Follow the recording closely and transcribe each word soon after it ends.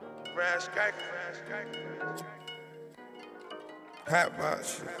Hot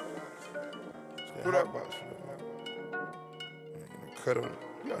box shit. Put up box shit. Cut on.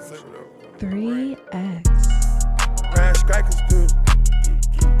 You gotta say whatever. 3X. Ryan Strikers good.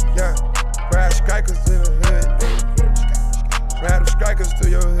 Yeah. Ryan Strikers in the hood. Ride them strikers to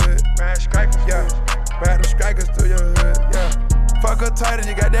your hood. Ryan Strikers, yeah. Ride them strikers to your hood, yeah. Fuck her tighter,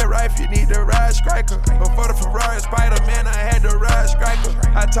 you got that rifle, you need to ride striker. Before the Ferrari Spider-Man, I had to ride striker.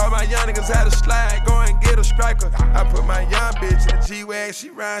 I taught my young niggas how to slide, go and get a striker. I put my young bitch in the G-Wag,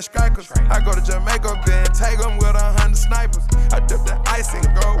 she ride strikers. I go to Jamaica, then take them with 100 snipers. I dip the ice and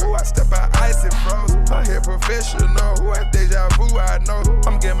go, ooh, I step out ice and froze. I hit professional, ooh, I deja vu, I know.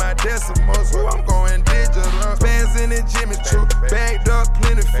 I'm getting my decimals, ooh, I'm going digital. Spans in the Jimmy Choo, bagged up,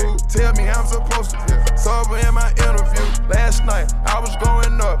 plenty food. Tell me how I'm supposed to feel. Sober in my interview, last night. I was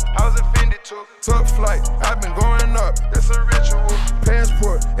going up, I was offended too. Took flight, I've been going up, that's a ritual.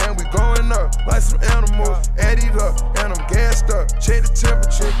 Passport, and we going up like some animals. Added up, and I'm gassed up. Check the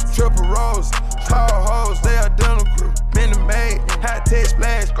temperature, triple rolls, tall hoes, they identical. Minute made, hot tech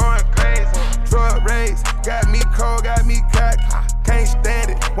splash, going crazy. Drug raids, got me cold, got me cocky. Can't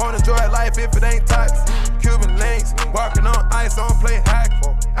stand it, won't enjoy life if it ain't toxic. Cuban links, walking on ice, on play hockey.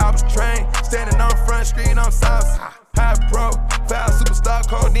 I was trained, standing on front street, I'm saucy. High pro, foul superstar,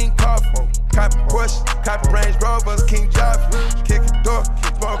 codeine coffee. Copy Porsche, copy Range Rovers, King Joffrey. Kick the door,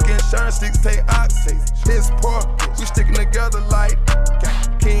 smoke insurance, sticks take oxy. Piss poor, we sticking together like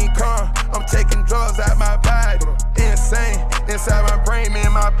King Kong. I'm taking drugs out my body. Insane, inside my brain, me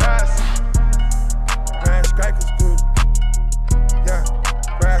and my posse. Ryan Strikers good. Yeah,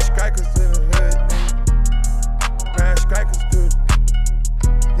 Ryan Strikers in the hood. Ryan Strikers good.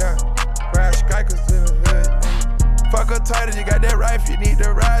 Yeah, Ryan Strikers in the hood. Fuck her tighter, you got that rifle, you need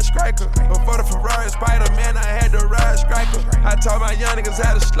to ride striker. Before the Ferrari Spider-Man, I had to ride striker. I taught my young niggas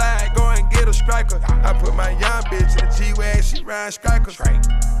how to slide, go and get a striker. I put my young bitch in the G-Wag, she ride striker.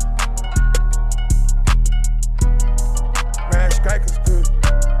 Ride strikers good.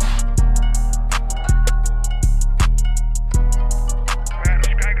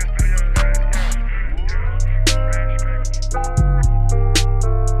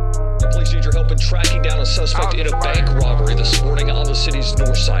 Tracking down a suspect in a bank robbery this morning on the city's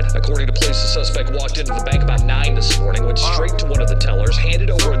north side. According to police, the suspect walked into the bank about 9 this morning, went straight to one of the tellers, handed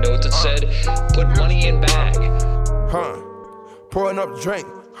over a note that said, "Put money in bag." Pouring up the drink,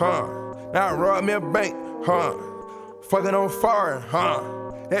 Now I rob me a bank, Fucking on foreign,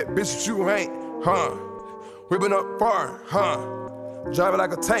 That bitch that you ain't, Whipping up foreign, Driving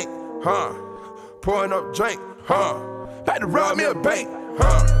like a tank, Pouring up drink, About to rob me a bank,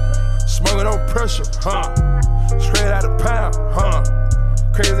 Smoking on pressure, Straight out of pound,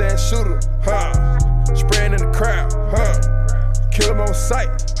 Crazy ass shooter, Spraying in the crowd, Kill him on sight,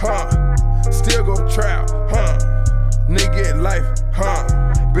 Still go to trial, Nigga get life,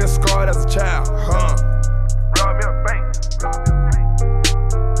 Been scarred as a child, Rob me a bank,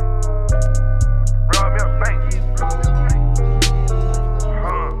 Rob me a bank,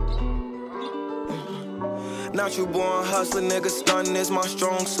 Not you born hustling, nigga, stunning is my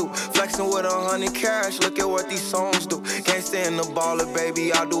strong suit. Flexing with 100 cash, look at what these songs do. Can't stand the baller,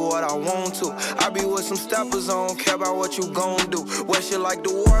 baby, I do what I want to. I be with some steppers, I don't care about what you gon' do. Wear shit like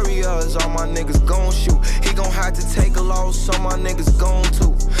the Warriors, all my niggas gon' shoot. He gon' have to take a loss, so my niggas gon'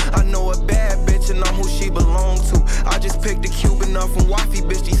 too. I know a bad bitch and I'm who she belong to. I just picked a Cuban up from Wifey,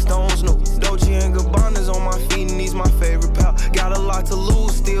 bitch, these stones new. Dolce and Gabbana's on my feet and he's my favorite pal. Got a lot to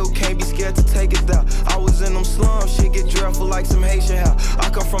lose, still can't be scared to take it down. I was in them slums, shit get dreadful like some Haitian hell. I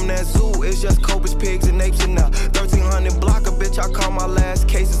come from that zoo, it's just Cobras, pigs, and apes and now 1300 block a bitch, I call my last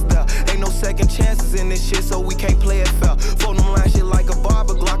cases there. Ain't no second chances in this shit, so we can't play it fair. Phone them line shit like a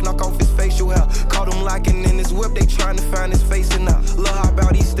barber, Glock knock off his facial hair. Caught him locking in his whip, they trying to find his face and now. Look how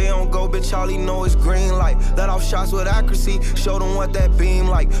about he stay on go, bitch, all he know is green light. Let off shots with accuracy, show them what that beam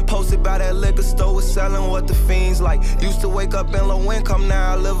like. Posted by that liquor store, was selling what the fiends like. Used to wake up in low income,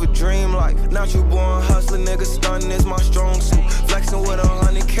 now I live a dream life. Not you born hustling, nigga, stunning is my strong suit. Flexing with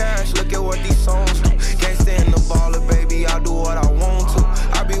 100 cash, look at what these songs do. Can't stand the baller, baby, I do what I want to.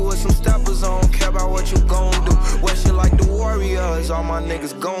 I be with some steppers, I don't care about what you gon' do. Wear shit like the Warriors, all my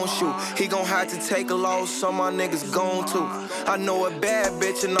niggas gon' shoot. He gon' have to take a loss, so my niggas gon' too. I know a bad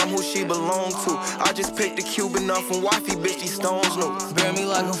bitch and I'm who she belong to. I just picked a Cuban up from Wifey, bitch, these stones new. Bear me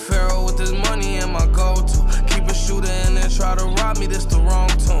like a pharaoh with this money in my go-to. Keep a shooter and then try to rob me, this the wrong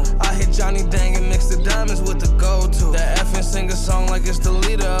tune. I hit Johnny Dang and mix the diamonds with the go-to. That effing sing a song like it's the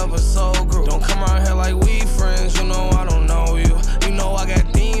leader of a soul group. Don't come around here like we friends, you know I don't know you. You know I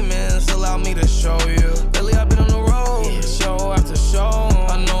got demons, allow me to show you. Lately I've been on the road, show after show.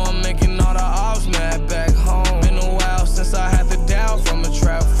 I know I'm making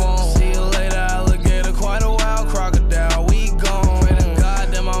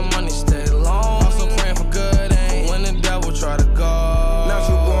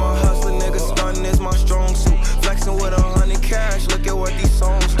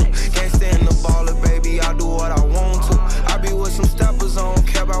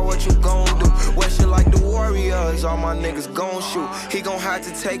about what you gon' do. Wet shit like the Warriors, all my niggas gon' shoot. He gon' have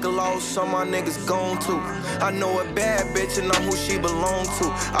to take a loss, so my niggas gon' to. I know a bad bitch and I'm who she belong to.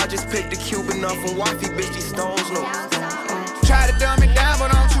 I just picked a Cuban up from wifey, bitch, these stones no. Try to dumb it down,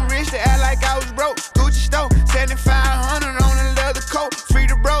 but I'm too rich to act like I was broke. Gucci store, 7,500 on a leather coat. Free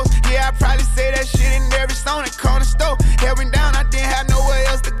the bros, yeah, I probably say that shit in every stone and corner store. Held me down, I didn't have nowhere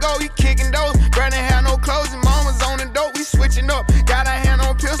else to go. You kicking those, brother had no clothes and mama's on the dope. We switching up, got our hand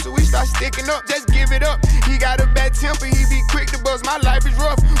on pistol, we start sticking up. Just give it up. He got a bad temper, he be quick to bust. My life is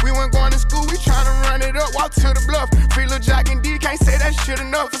rough. We weren't going to school, we tryna run it up. Walk to the bluff. Free Lil Jock and D, can't say that shit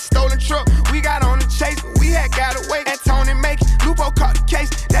enough. A stolen truck, we got on the chase, but we had got away. That Tony make it. Lupo caught the case.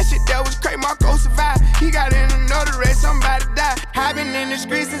 That shit that was crazy. Marco survived. He got in another race. Somebody died. I been in the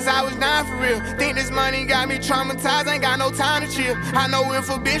streets since I was 9 for real. Think this money got me traumatized. Ain't got no time to chill. I know if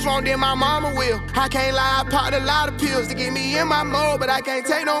a bitch won't, then my mama will. I can't lie. I popped a lot of pills to get me in my mode, but I can't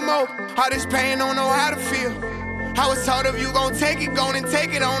take no more. All this pain, don't know how to feel. I was told if you gon' take it, gon' and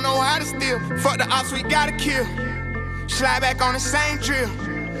take it. Don't know how to steal. Fuck the ops, we gotta kill. Slide back on the same drill.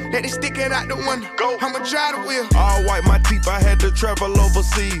 Let it stick it out the window. Go. I'ma drive the wheel. All white, my teeth, I had to travel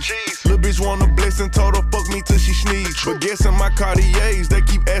overseas. Lil' bitch want a blessing, told her fuck me till she sneeze. But guessing my Cartiers, they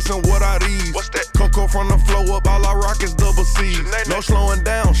keep asking what are these. What's that? Coco from the flow up, all I rock is double C's. No slowing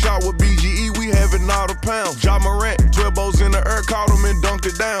down, shot with BGE, we having all the pounds. Ja Morant, 12 bows in the air, caught him and dunked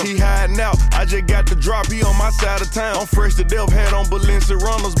it down. He hiding out, I just got the drop, he on my side of town. I'm fresh to death, had on Balenciaga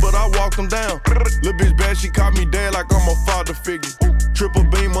runners, but I walked him down. Lil' bitch bad, she caught me dead like I'm a father figure. Triple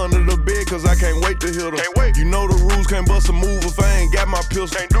beam under the bed, cause I can't wait to hit her. Can't wait. You know the rules, can't bust a move if I ain't got my pistol.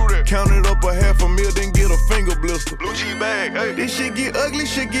 Can't do that. Counted up a $500,000, then get a finger blister. Blue cheese bag, hey. This shit get ugly,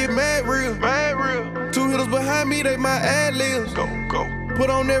 shit get mad real. Mad real. 2 hitters behind me, they my ad-libs. Go, go. Put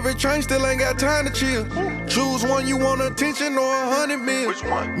on every train, still ain't got time to chill. Choose one you want attention or 100 mil. Which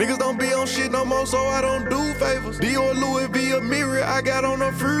one? Niggas don't be on shit no more, so I don't do favors. Dior, Louis V, a mirror, I got on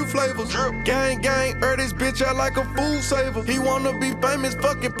the fruit flavors. Drip. Gang, gang, this bitch out like a food saver. He wanna be famous,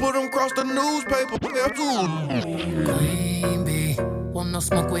 fucking put him across the newspaper. Queen bee, want no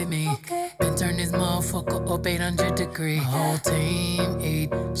smoke with me. Okay. Been turn this motherfucker up 800 degrees. My whole team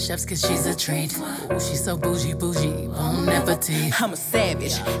eat chefs cause she's a treat. Ooh, she's so bougie, bon appetit. I'm a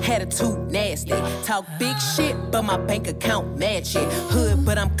savage, attitude nasty. Talk big shit, but my bank account match it. Hood,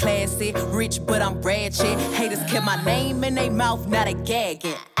 but I'm classy. Rich, but I'm ratchet. Haters kept my name in their mouth, now they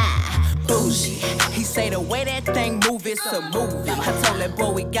gagging. Bougie. He say the way that thing move, it's a movie. I told that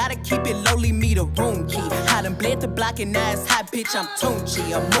boy we gotta keep it lowly, me the room key. I done bled the block and now it's hot, bitch, I'm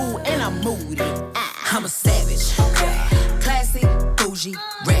Tunchi. I'm mood and I'm moody. I'm a savage. Classy, bougie,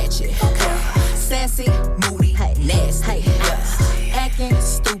 ratchet. Sassy, moody, nasty. Acting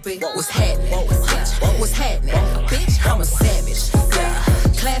stupid, what's happening? What's happening? Bitch, I'm a savage.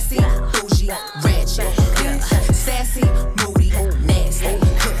 Classy, bougie, ratchet. Sassy, moody, nasty.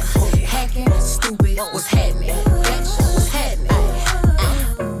 Hacking, stupid, what's happening? Bitch, what's happening?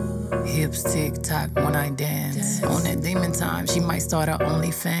 Hips tick-tock when I dance. On that demon time, she might start her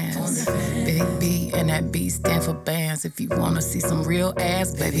OnlyFans. Big B and that B stand for bands. If you wanna see some real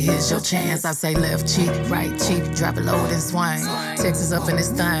ass, baby, here's your chance. I say left cheek, right cheek, drop it low and swing. Texas up in this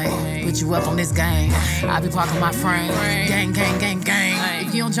thing, put you up on this gang. I be parking my frame, gang, gang, gang, gang.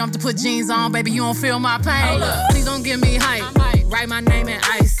 If you don't jump to put jeans on, baby, you don't feel my pain. Please don't give me hype, write my name in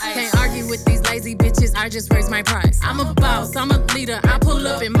ice. Can't argue with these lazy bitches, I just raise my price. I'm a boss, I'm a leader, I pull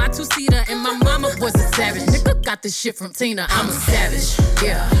up in my 2-seater, and my mama was a savage. Nigga got this shit from Tina, I'm a savage,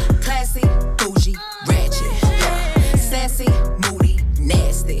 yeah. Classy, bougie, ratchet. Sassy, moody,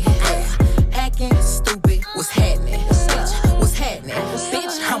 nasty. Acting stupid, what's happening? What's happening?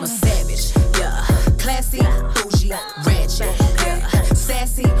 Bitch, I'm a savage, yeah. Classy, bougie, ratchet.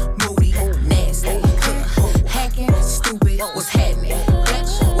 Sassy, moody, nasty. Hacking, stupid, what's happening?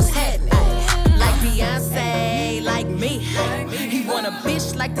 Bitch, what's happening? Like Beyonce, like me. He want a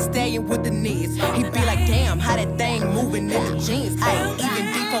bitch like the stallion with the knees. He be like, damn, how that thing moving in the jeans. Ay, even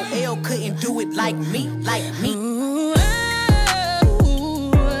D4L couldn't do it like me, like me. Ooh,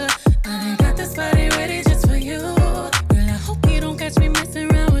 I got this body ready just for you. Girl, I hope you don't catch me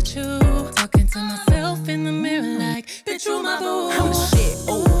messing around with you. Talking to myself in the mirror like, bitch, you my boo. I'm the shit,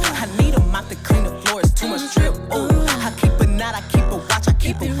 ooh. I need a mop to clean the floor, it's too much drip, ooh. I keep a knot, I keep a watch, I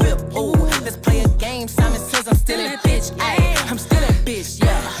keep a whip, ooh. Let's play a game, Simon says I'm still that bitch, ayy. I'm still that bitch,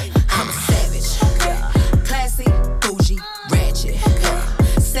 yeah. I'm a savage, yeah. Classy, bougie, ratchet,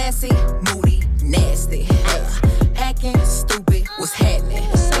 yeah. Sassy, moody, nasty, yeah.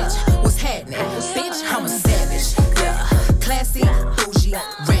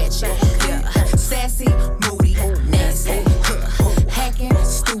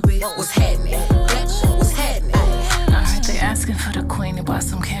 watch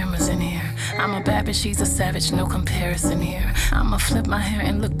some cameras in here. I'm a bad bitch, she's a savage, no comparison here. I'ma flip my hair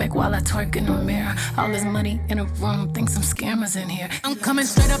and look back while I twerk in the mirror. All this money in a room, think some scammers in here. I'm coming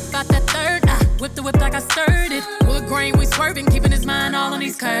straight up out that third. I whip the whip like I stirred it. Wood grain, we swerving, keeping his mind all on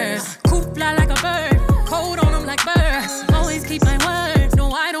these curves. Coop fly like a bird, cold on him like birds. Always keep my word,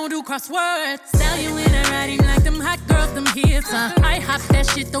 no I don't do crosswords. Sell you in a riding like them hot girls, them hits. I hop that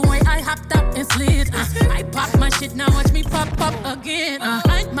shit the way I hopped up and slid. I pop my shit, now watch me pop up again.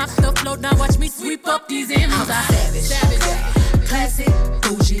 I mop the float, now watch me sweep up these M's. Savage, classic,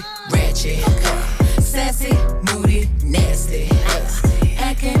 bougie, ratchet, sassy, moody, nasty,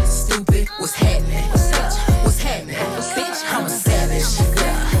 acting stupid. What's happening? What's happening? Bitch, I'm a savage.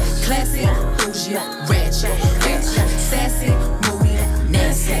 Classic, bougie, ratchet, sassy, moody,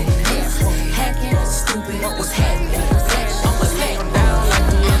 nasty, hacking stupid. What's happening? I'ma lay 'em down like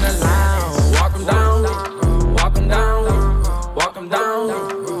we in a lounge. Walk 'em down, walk 'em down, walk 'em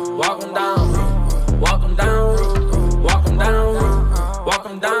down, walk 'em down, walk 'em down, walk 'em down, walk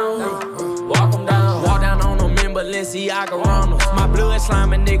 'em down, walk 'em down. Walk down on them in Balenciaga Ronalds. My blood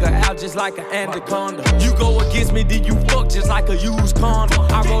slime a nigga out just like an anaconda. You go against me, then you fuck just like a used condom.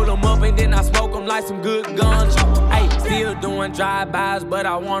 I roll them up and then I smoke them like some good guns. Hey, still doing drive-bys, but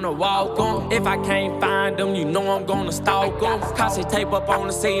I wanna walk 'em. If I can't find them, you know I'm gonna stalk 'em. Cause tape up on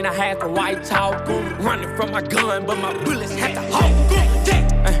the scene, I had to white talk 'em. Running from my gun, but my bullets had to hawk 'em.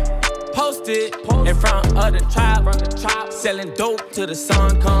 Posted in front of the tribe, selling dope till the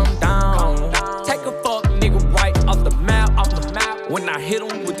sun come down. Take a fuck nigga right off the map. When I hit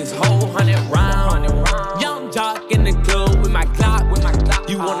him with this whole 100 round. Young jock in the club with my Glock.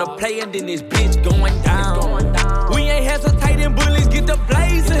 You wanna play and then this bitch going down. We ain't hesitating, bullies get the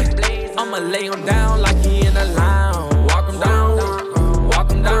blazing. I'ma lay him down like he in a lounge. Walk him down,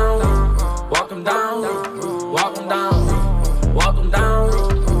 walk him down, walk him down, walk him down, walk him down,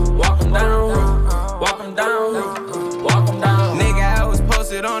 walk him down, walk him down, walk him down. Nigga, I was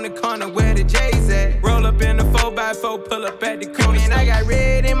posted on the corner where the J's at. Roll up in the 4x4, pull up at the corner. And I got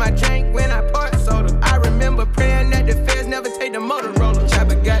red in my drink when I poured soda. I remember praying that the feds never take the Motorola.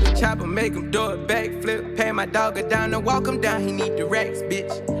 Chopper got the chopper, make him do a backflip. Pay my dog down and walk him down, he need the racks,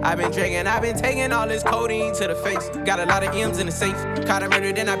 bitch. I been drinking, I been taking all this codeine to the face. Got a lot of M's in the safe. Caught a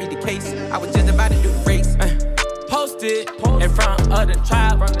murder, then I beat the case. I was just about to do the race. Posted in front of the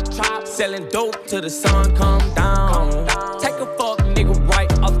tribe, selling dope till the sun come down. Take a fuck nigga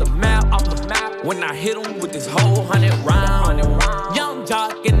right off the map. When I hit him with this whole 100 round. Young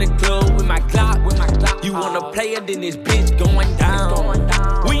jock in the club with my Glock. You wanna play it, then this bitch going down.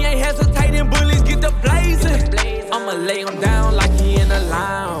 We ain't hesitating, bullies get the blazing. I'ma lay him down like he in a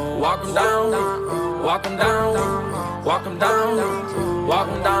lounge. Walk him down, walk him down, walk him down, walk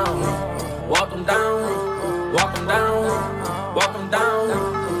him down, walk him down, walk him down, walk him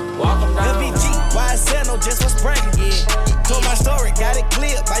down, walk him down. LBG, YSL, no just what's breaking, yeah. Told my story, got it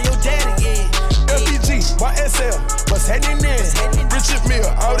cleared by your daddy, yeah. LBG, YSL, what's happening in? Richard Mill,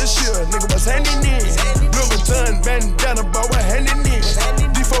 all this shit, nigga, what's happening in? Louis Vuitton, bandana, but what's happening in?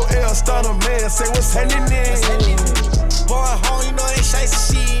 D4L, starter man, say what's happening in? Boy, home, you know they shite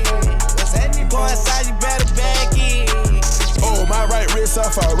shit. What's happening? Go inside, you better back in. Oh, my right wrist a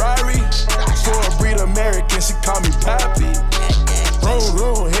Ferrari. For a breed American, she call me Pappy.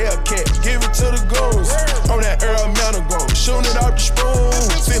 Room, Hellcat, give it to the goons. On that Earl Manor Grove, shooting it off the spoon.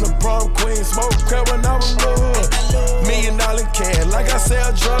 Seen a prom queen, smoke crap when I was little. $1 million can, like I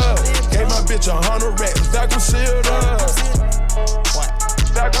sell drugs. Gave my bitch 100 racks, back was sealed up.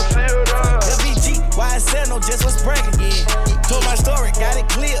 Back was sealed up. LBG, YSL, no just what's breaking, yeah. Told my story, got it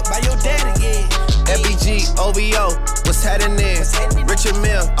cleared by your daddy, yeah. LBG, OVO, what's happening? Richard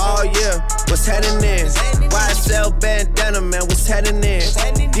Mill, all year, what's happening? YSL bandana, man, what's happening?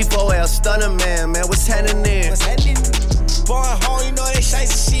 D4L stunner, man, what's happening? Boy, home, you know they shite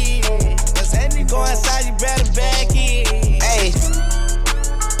shit. What's happening? Go inside, you better back in. Hey,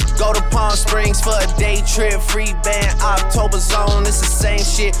 go to Palm Springs for a day trip, free band, October zone, it's the same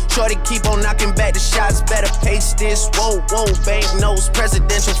shit. Shorty keep on knocking back the shots, better pace this. Whoa, bank notes,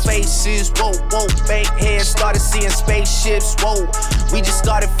 presidential faces. Whoa, bank head, started seeing spaceships. Whoa, we just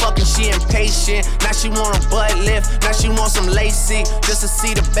started fucking, she impatient. Now she want a butt lift, now she want some lacy. Just to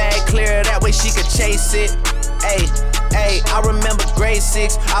see the bag clear, that way she could chase it. Hey, I remember grade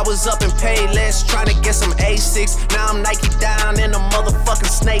 6, I was up in Payless, trying to get some A6. Now I'm Nike down in a motherfucking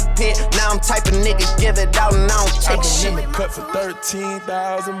snake pit. Now I'm type of nigga, give it out and I don't take shit. Cut for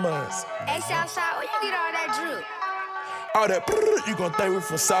 13,000 months. Hey, Southside, where you get all that drip? All that you gon' think we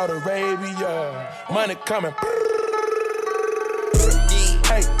from Saudi Arabia. Money coming.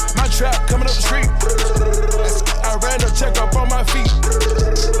 Hey, my trap, coming up the street. I ran a check up on my feet.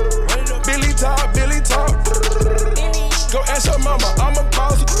 Billy talk. Go ask your mama, I'm a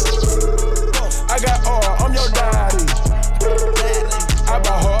boss. I got all, I'm your daddy. I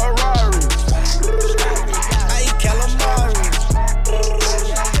bought her a Rari. I eat calamari.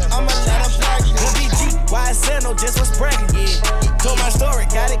 I'ma let her flag. BG, YSL, just was bragging, yeah. Told my story,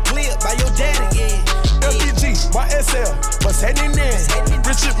 got it clear by your daddy, yeah. LPG, YSL, what's happening in?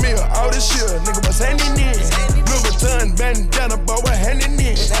 Richard Mille, all this shit, nigga, what's happening in? Louis Vuitton, bandana, boy, what's happening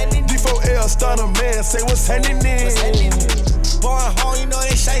in? D4L, starter man, say what's happening in? Born home, you know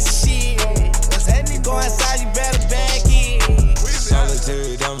they shiesty shit. What's happening? Go inside, you better back in.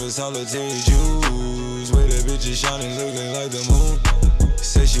 Solitary diamonds, solitary jewels. With the bitches shining, looking like the moon.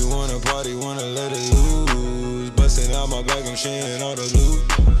 Say she wanna party, wanna let it loose. Busting out my back, I'm sharing all the loot.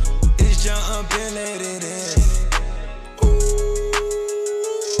 It's jump and let it in.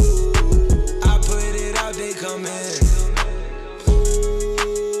 I put it out, they come in.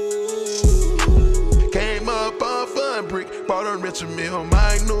 Came up on Fun Brick, bought a Richard Mille,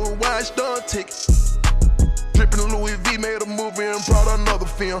 my new watch, don't tick. Drippin' Louis V, made a movie and brought another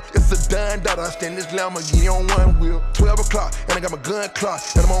film. It's a dime dot, I stand this Lamborghini on one wheel. 12 o'clock, and I got my gun clock,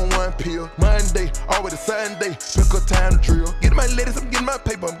 and I'm on one pill. Monday, always Sunday, pick a time to drill. Get my ladies, I'm getting my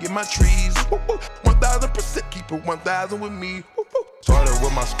paper, I'm getting my trees. 1000%, keep it 1000 with me. Started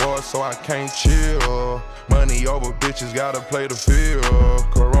with my sports, so I can't chill. Money over bitches, gotta play the field.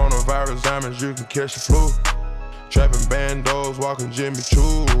 Coronavirus diamonds, you can catch the flu. Trapping bandos, walking Jimmy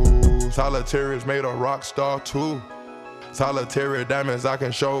Choo. Solitary's made a rock star too. Solitary diamonds, I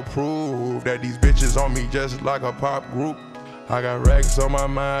can show proof that these bitches on me just like a pop group. I got racks on my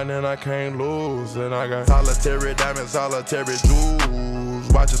mind and I can't lose. And I got solitary diamonds, solitary jewels.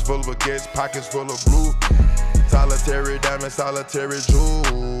 Watches full of baguettes, pockets full of blue. Solitary diamonds, solitary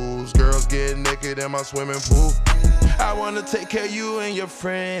jewels. Girls get naked in my swimming pool. I wanna take care of you and your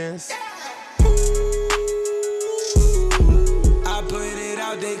friends. I put it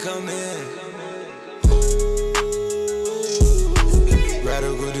out, they come in.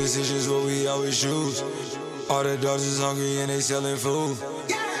 Radical decisions, what we always choose. All the dogs is hungry and they selling food.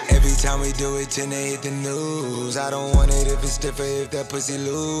 Every time we do it, then they hit the news. I don't want it if it's different, if that pussy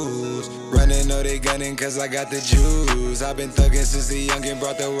loose. Running, know they gunning cause I got the juice. I've been thugging since the youngin'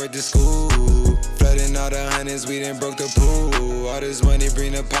 brought the word to school. Flooding all the hundreds, we done broke the pool. All this money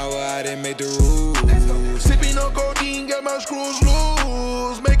bring the power, I didn't make the rules. Sipping on codeine, got my screws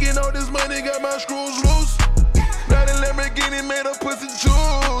loose. Making all this money, got my screws loose. Not a Lamborghini, made a pussy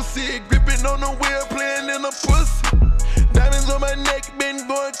juicy. Gripping on the wheel, playing in the pussy. Diamonds on my neck, been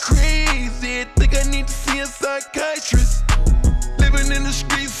going crazy. Think I need to see a psychiatrist. Living in the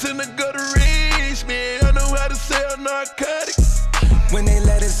streets in the gutter rage, man. I know how to sell narcotics. When they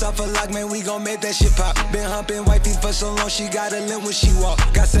let it suffer like, man, we gon' make that shit pop. Been humping wifey for so long, she got a limp when she walk.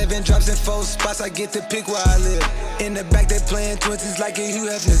 Got 7 drops in 4 spots, I get to pick where I live. In the back, they playing 20s like a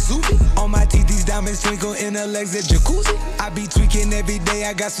Hugh Hefner Zuby. On my teeth, these diamonds twinkle in the legs of jacuzzi. I be tweaking every day,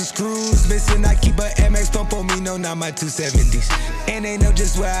 I got some screws missing. I keep a MX pump on me, no, not my 270s. And they know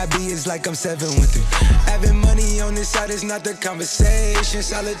just where I be, it's like I'm 7 with them. Having money on this side is not the conversation.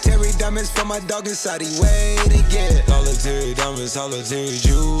 Solitary diamonds for my dog inside, he waiting, yeah. Solitary diamonds, solitary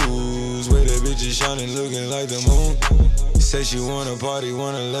jewels. Where the bitches shining, looking like the moon. Say she wanna party,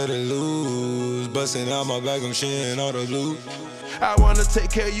 wanna let it loose. Busting out my back, I'm sharing all the loot. I wanna take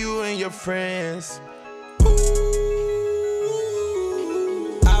care of you and your friends.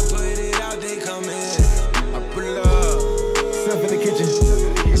 I put it out, they come in. I pull up, self in the kitchen.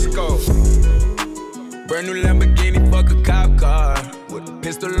 Let's go. Brand new Lamborghini, fuck a cop car. With a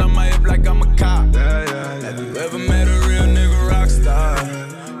pistol on my hip like I'm a cop. Have you ever met a real nigga rock star?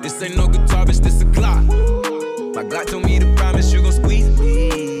 This ain't no guitar, bitch, this a clock. My Glock told me to promise you gon' squeeze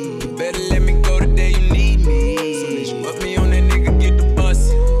me. You better let me go the day you need me. So bitch, put me on that nigga, get the bus.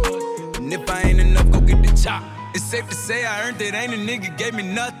 And if I ain't enough, go get the chop. It's safe to say I earned it, ain't a nigga gave me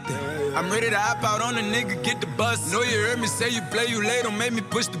nothing. I'm ready to hop out on a nigga, get the bus. Know you heard me say you play, you late, don't make me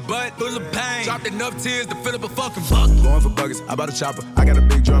push the butt. Full of pain, dropped enough tears to fill up a fucking bucket. Going for buggers, I bought a chopper. I got a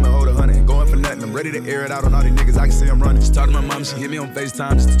big drum and hold 100. Going for nothing, I'm ready to air it out on all these niggas, I can see I'm running. She talked to my mom, she hit me on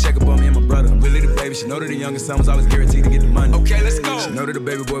FaceTime just to check up on me and my brother. I'm really the baby, she know that the youngest son was always guaranteed to get the money. Okay, let's go. She know that the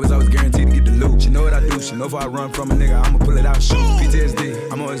baby boy was always guaranteed to get the loot. She know what I do, she know if I run from a nigga, I'ma pull it out, shoot. PTSD,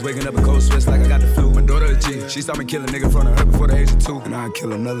 I'm always waking up in cold sweats like I got the flu. My daughter a G, she saw me kill a nigga in front of her before the age of 2. And I'd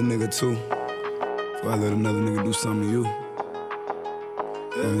kill another nigga too. Before I let another nigga do something to you.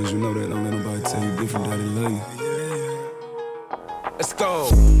 As long as you know that, don't let nobody tell you different, that they love you. Let's go.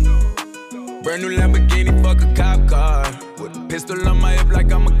 Brand new Lamborghini, fuck a cop car. With a pistol on my hip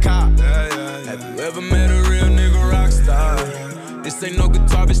like I'm a cop. Have you ever met a real nigga rock star? This ain't no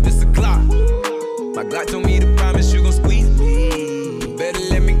guitar, bitch, this a clock. My Glock told me to promise you gon' squeeze me. You better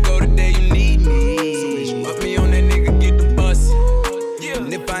let me go the day you need me. So bitch, you up me on that nigga, get the bus.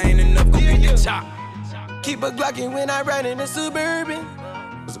 And if I ain't enough, go get the chop. Keep a Glockin' when I ride in the Suburban.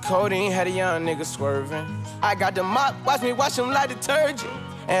 Was a codeine, had a young nigga swerving. I got the mop, watch me wash him like detergent.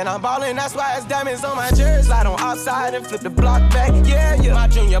 And I'm ballin', that's why it's diamonds on my jersey. Slide on outside and flip the block back, yeah, yeah. My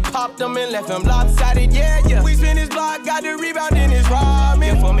junior popped them and left him lopsided, yeah, yeah. We spin his block, got the rebound in his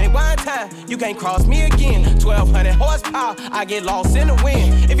ramen. For me one time, you can't cross me again. 1200 horsepower, I get lost in the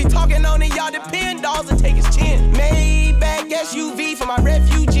wind. If he talking on it, y'all depend, dolls and take his chin. Maybach SUV for my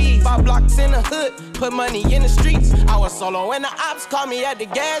refugees. 5 blocks in the hood, put money in the streets. I was solo and the ops called me at the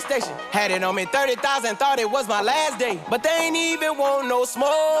gas station. Had it on me 30,000, thought it was my last day. But they ain't even want no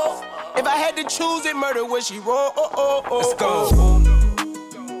smoke. If I had to choose it, murder would she roll? Let's go.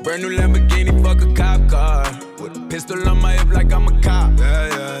 Brand new Lamborghini, fuck a cop car. With a pistol on my hip like I'm a cop.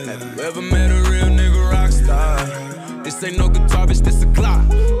 Have you ever met a real nigga rock star? This ain't no guitar, bitch, this a clock.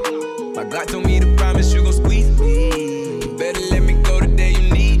 My Glock told me to promise you gon' squeeze me. You better let me go the day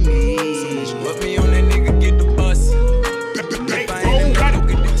you need me. So bitch, you up me on that nigga, get the bus. If I ain't enough, go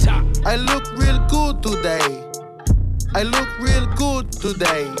get the chop. I look real good today. I look real good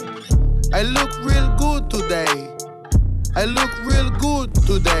today. I look real good today. I look real good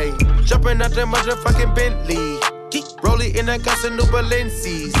today. Jumping out the motherfucking Bentley. Rolling in a gas and new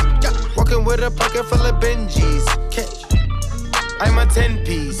Balenci's. Walking with a pocket full of Benjis. I'm a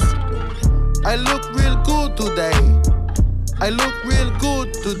 10-piece. I look real good today. I look real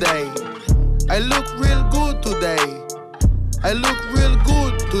good today. I look real good today. I look real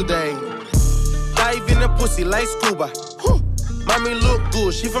good today. Dive in the pussy like scuba. Mommy look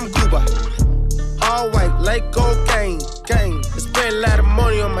good, she from Cuba. All white like cocaine. I spend a lot of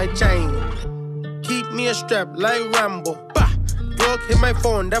money on my chain. Keep me a strap like Rambo. Bah! Drug hit my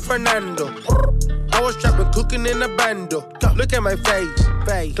phone, that Fernando. I was trapping, cooking in a bando. Look at my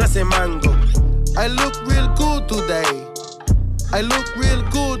face, classy mango. I look real good today. I look real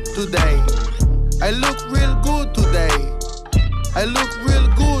good today. I look real good today. I look real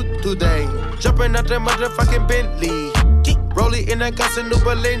good today. Jumping out the motherfucking Bentley. Rolling in a gas and new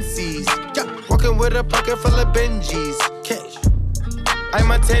Balenci's. Walking with a pocket full of Benjis.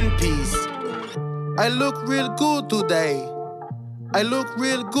 I'm a 10-piece. I look real good today. I look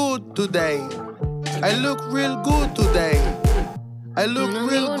real good today. I look real good today. I look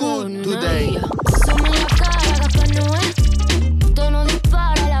real good today. Somos la cara, Gaspar Noé. Tono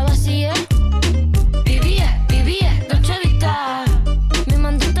dispara, la vacía. Vivía, Dolce Vita. Mi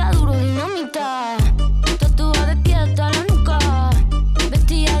mando está duro, dinamita. Tatuada de pie hasta la nuca.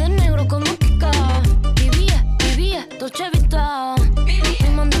 Vestida de negro como Kika. Vivía, Dolce Vita. Mi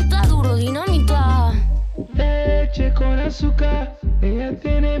mando está duro, dinamita. Leche con azúcar. Ella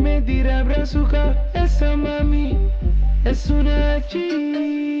tiene mentira brazuca. Esa mami es una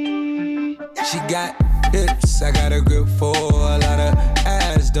G. She got hips, I got a grip for a lot of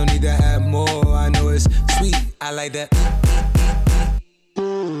ass. Don't need to add more. I know it's sweet, I like that.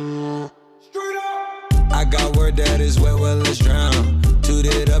 I got word that is wet, well let's drown. Toot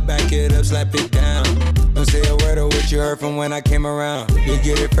it up, back it up, slap it down. Don't say a word of what you heard from when I came around. You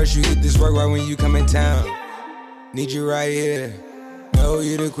get it fresh, you get this work right when you come in town. Need you right here. No,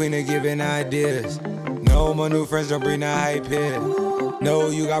 you the queen of giving ideas. No, my new friends don't bring the hype here. No,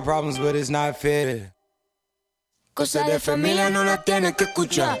 you got problems, but it's not fair. Cosas de familia no las tienes que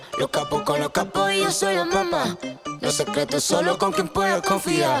escuchar. Los capos con los capos y yo soy la mamá. Los secretos solo con quien puedo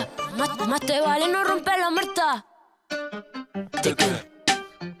confiar. Más te vale no romper la muerta.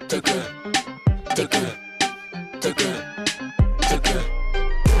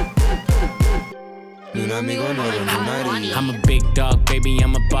 I'm a big dog, baby,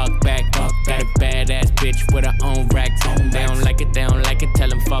 I'm a buck back. Got a badass bitch with her own rack. They don't like it, tell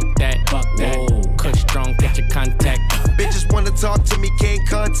them fuck that. Whoa, Kush strong, get your contact. Bitches wanna talk to me, can't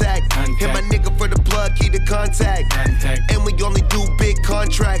contact. Hit my nigga for the plug, keep the contact. And we only do big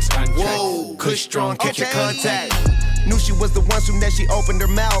contracts. Whoa, Kush strong, catch your contact. Knew she was the one soon that she opened her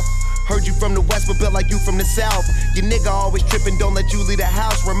mouth. Heard you from the west, but built like you from the south. Your nigga always tripping, don't let you leave the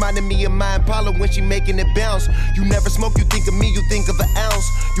house. Reminding me of my Impala when she making it bounce. You never smoke, you think of me, you think of an ounce.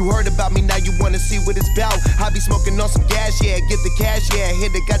 house. You heard about me, now you wanna see what it's about. I be smoking on some gas, yeah, get the cash, yeah.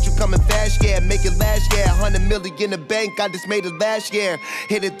 Hit it, got you coming fast, yeah, make it last, yeah. 100 million in the bank, I just made it last year.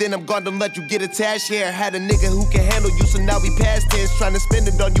 Hit it, then I'm gone, don't let you get attached here. Had a nigga who can handle you, so now we past tense. Trying to spend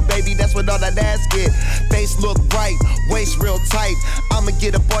it on you, baby, that's what all that ass get. Face look right, waist real tight. I'ma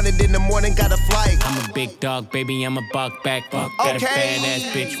get up on it in the morning, got a flight. I'm a big dog, baby, I'm a buck back. Got a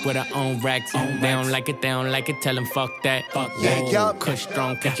badass bitch with her own racks. They don't like it, tell them fuck that. Yeah, Kush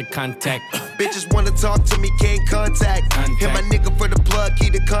strong, catch your contact. Bitches wanna talk to me, can't contact. Hit my nigga for the plug, key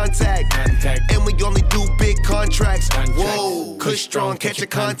to contact. And we only do big contracts. Whoa, Kush strong, catch a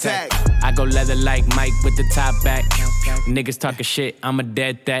contact. I go leather like Mike with the top back. Niggas talking shit, I'm a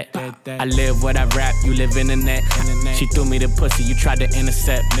dead that. I live what I rap, you live in the net. She threw me the pussy, you tried to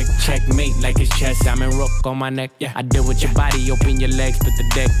intercept. Checkmate like it's chess, I'm in rook on my neck. I deal with your body, open your legs, put the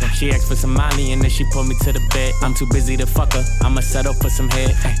deck. She asked for some Molly and then she pulled me to the bed. I'm too busy to fuck her, I'ma settle for some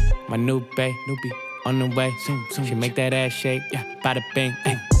head. My new bae, on the way. She make that ass shake, bada bing.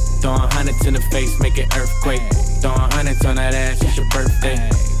 Throwing hundreds in the face, make it earthquake. Throwing hundreds on that ass, it's your birthday.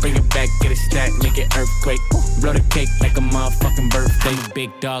 Bring it back, get it stacked, make it earthquake. Blow the cake like a motherfucking birthday.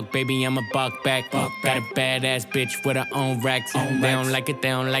 Big dog, baby, I'm a buck back. Got a badass bitch with her own racks. They don't like it,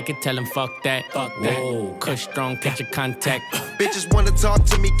 tell them fuck that. Whoa, Kush strong, catch your contact. Bitches wanna talk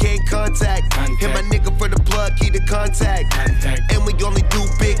to me, can't contact. Hit my nigga for the plug, key to contact. And we only do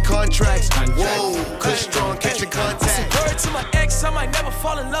big contracts. Whoa, Kush strong, catch your contact. Word to my ex, I might never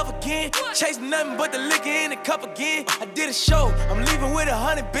fall in love again. Chasing nothing but the liquor in the cup again. I did a show, I'm leaving with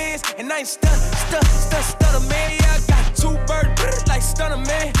 100 bands. And I ain't stutter, man. Yeah, I got 2 birds, like stunner,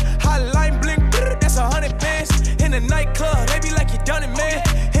 man. Hotline blink, that's 100 bands. In the nightclub, they be like you done it, man.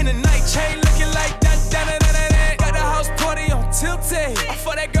 In the night chain, looking like that. Got the house party on tilted. I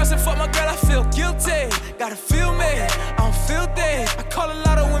fuck that girl, said fuck my girl, I feel guilty. Gotta feel me, I don't feel that. I call a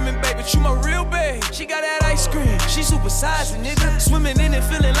lot of women, baby, you my real babe. She got that ice cream, she super sized, nigga. Swimming in it,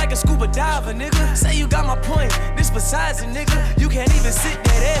 feeling like a scuba diver, nigga. Say you got my point, this besides a nigga. You can't even sit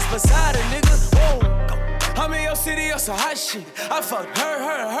that ass beside a nigga. Whoa. I'm in your city on some hot shit. I fucked her,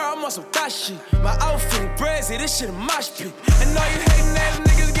 I'm on some thot shit. My outfit brazy, this shit a mosh pit. And all you hating ass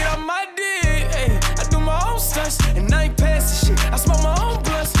niggas get on my dick. Ay, I do my own stunts, and I ain't pass the shit. I smoke my own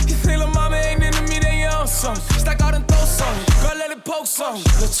blunts. You think lil' mama ain't into me, then you on something. Stack out and throw something, girl let it poke something.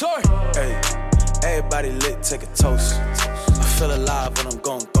 Latour. Hey, everybody lit, take a toast. I feel alive when I'm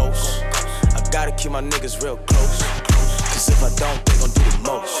going ghost. I gotta keep my niggas real close. Cause if I don't, they gon' do the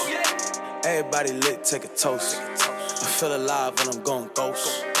most. Everybody lit, take a toast. I feel alive when I'm going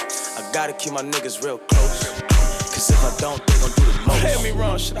ghost. I gotta keep my niggas real close. Cause if I don't, they gon' do the most. Hear me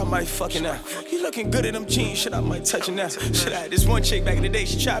wrong, shit, I might fucking out. You looking good in them jeans, shit, I might touch it now. Shit, I had this one chick back in the day,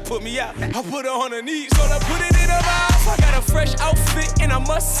 she tried to put me out. I put her on her knees, so I put it in her mouth. I got a fresh outfit, and I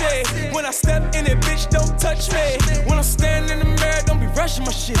must say, when I step in it, bitch, don't touch me. When I'm standing in the mirror, don't be rushing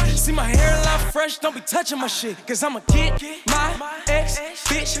my shit. See my hairline fresh, don't be touching my shit. Cause I'ma get my ex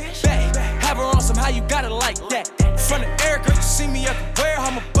bitch back. Have her on some how you got it like that. Front of Erica, you see me everywhere.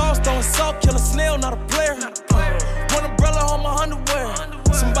 I'm a boss, throwing salt, kill a snail, not a player. One umbrella on my underwear.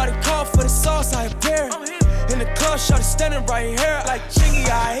 Somebody call for the sauce, I appear. In the club, shawty standing right here. Like Chingy,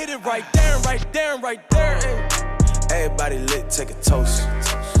 I hit it right there, and right there, and right there. Everybody lit, take a toast.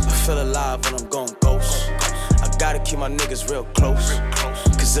 I feel alive when I'm going ghost. I gotta keep my niggas real close.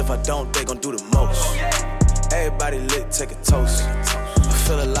 Cause if I don't, they gon' do the most. Everybody lit, take a toast. I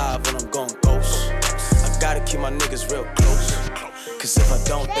feel alive when I'm going ghost. I gotta keep my niggas real close. Cause if I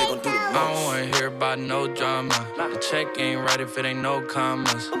don't, they gon' do the most. I don't wanna hear about no drama. The check ain't right if it ain't no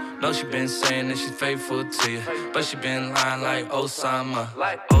commas. No, she been saying that she's faithful to you, but she been lying like Osama.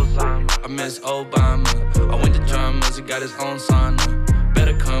 I miss Obama. I went to drummers, he got his own sauna.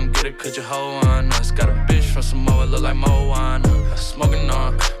 Better come get it, cause your hoe on us. Got a bitch from Samoa, look like Moana. Smoking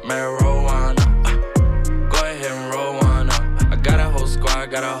on marijuana. Go ahead and roll one up. I got a whole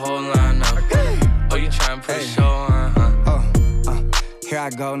squad, got a whole line up. Oh, you tryna put a show on, Here I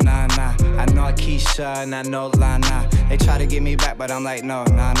go, nah. I know Keisha and I know Lana. They try to get me back, but I'm like, no,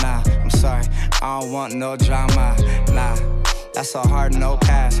 nah. I'm sorry, I don't want no drama, nah. That's a hard no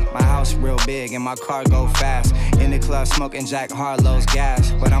pass. My house real big and my car go fast. In the club smoking Jack Harlow's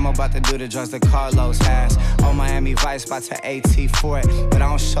gas. But I'm about to do the drugs that Carlos has. Oh, Miami Vice about to AT for it. But I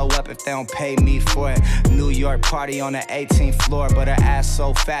don't show up if they don't pay me for it. New York party on the 18th floor. But her ass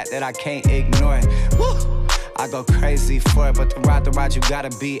so fat that I can't ignore it. Woo! I go crazy for it, but to ride, you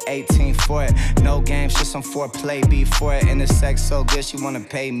gotta be 18 for it. No games, just some foreplay, be for it. And the sex so good, she wanna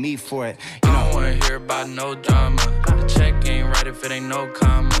pay me for it. You know? I don't wanna hear about no drama. The check ain't right if it ain't no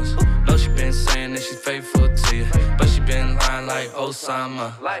commas. No, she been saying that she's faithful to you, but she been lying like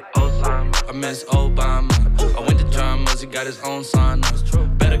Osama. I miss Obama. I went to dramas, he got his own sauna.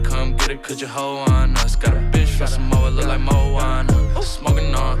 Better come get it, 'cause your hoe on us. Got a bitch for some more, it look like Moana.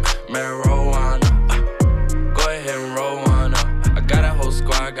 Smoking on marijuana. Go ahead and roll one up. I got a whole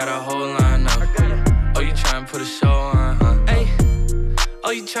squad, got a whole line up. Oh, you tryna put a show on, huh? Ay. Oh,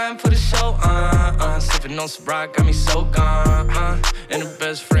 you tryna put a show on, Sippin' on Ciroc, got me so gone, And the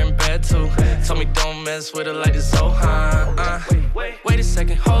best friend bad too. Told me don't mess with her like the Zohan, Wait a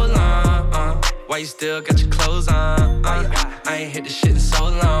second, hold on, Why you still got your clothes on, I ain't hit this shit in so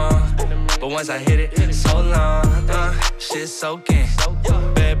long. But once I hit it, so long, shit soaking.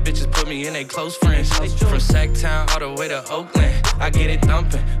 Bad bitches put me in they close friends. From Sacktown all the way to Oakland, I get it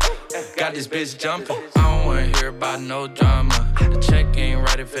thumping. Got this bitch jumping. I don't wanna hear about no drama. The check ain't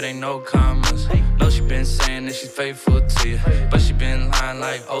right if it ain't no commas. No, she been saying that she's faithful to you, but she been lying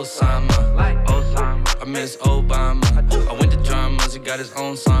like Osama. I miss Obama. I went to dramas, he got his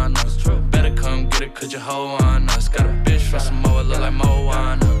own sauna. Better come get it, 'cause your hoe on us. Got a bitch for some more, it look like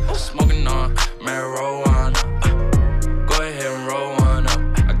Moana. Smoking on marijuana. Go ahead and roll one up.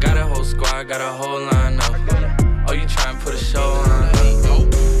 I got a whole squad, got a whole line up. Oh, you tryna put a show on?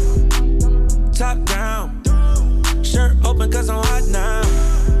 Top down, shirt open 'cause I'm hot now.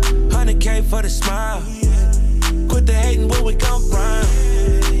 100K for the smile. Quit the hating when we come round.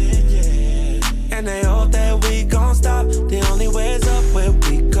 And they hope that we gon' stop. The only way is up where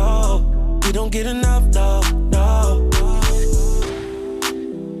we go. We don't get enough, no.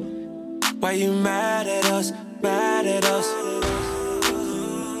 Why you mad at us, mad at us?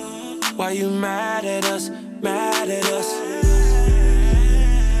 Why you mad at us, mad at us?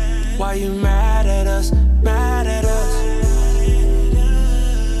 Why you mad at us, mad at us?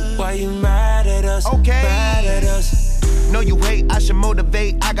 Why you mad at us, mad at us? Know you hate, I should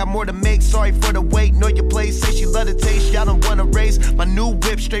motivate. I got more to make, sorry for the wait. Know your place, say she love the taste. Y'all don't wanna race. My new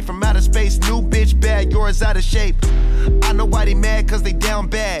whip straight from outer space. New bitch bad, yours out of shape. I know why they mad, 'cause they down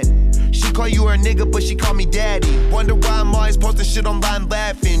bad. She call you her nigga, but she call me daddy. Wonder why I'm always posting shit online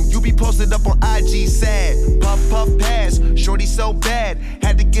laughing. You be posted up on IG sad. Puff, puff, pass. Shorty so bad.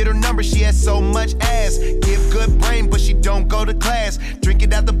 Had to get her number, she has so much ass. Give good brain, but she don't go to class. Drink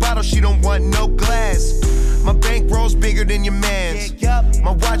it out the bottle, she don't want no glass. My bankroll's bigger than your man's.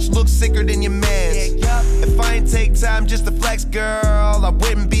 My watch looks sicker than your man's. If I ain't take time just to flex, girl, I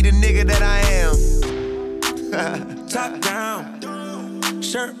wouldn't be the nigga that I am. Top down,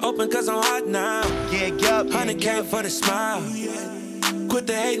 shirt open 'cause I'm hot now. 100K for the smile. Quit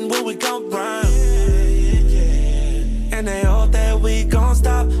the hating when we come round. And they hope that we gon'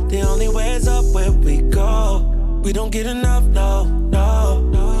 stop. The only way is up where we go. We don't get enough, no.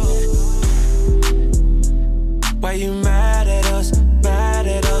 Why you mad at us, mad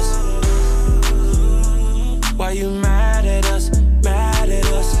at us? Why you mad at us, mad at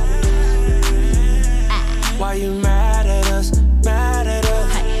us? Why you mad at us, mad at us?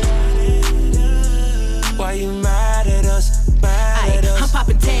 Why you mad at us, mad at us? I'm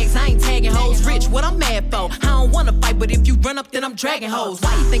popping tags, I ain't tagging hoes. Rich, what I'm mad for? I don't wanna fight, but if you run up, then I'm dragging hoes.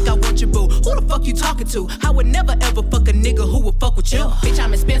 Why you think I want your boo? Who the fuck you talking to? I would never ever fuck a nigga who would fuck with you. Bitch,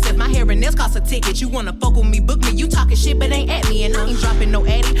 I'm expensive, my hair and nails cost a ticket. You wanna fuck with me, book me. You talking shit, but ain't at me. And I ain't dropping no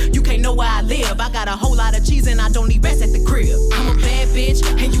addy. You can't know where I live. I got a whole lot of cheese and I don't need rest at the crib. I'm a bad bitch,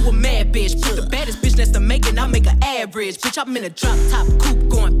 and you a mad bitch. Put the baddest bitch next to Megan, I'll make her average. Bitch, I'm in a drop top coupe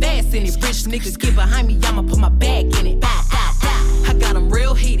going fast in it. Rich niggas get behind me, I'ma put my bag in it. I got him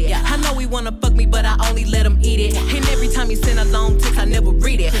real heated. I know he wanna fuck me, but I only let him eat it. And every time he send a long text, I never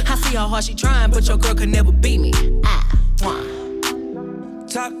read it. I see how hard she trying, but your girl could never beat me.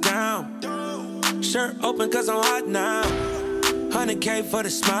 Top down, shirt open 'cause I'm hot now. 100K for the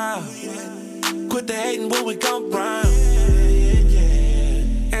smile. Quit the hating when we come round.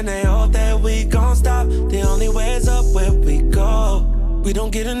 And they hope that we gon' stop. The only way is up where we go. We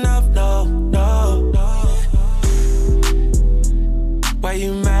don't get enough, no. Why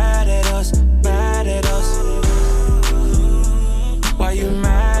you mad at us, mad at us? Why you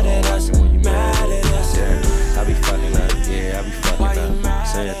mad at us, mad at us? Yeah, I be fucking up,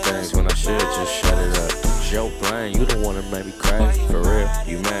 saying things when I should just shut it up. Joe Blaine, you the one that made me crazy, for real,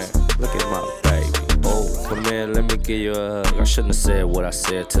 you mad? Look at my baby. Oh, come here, let me give you a hug. I shouldn't have said what I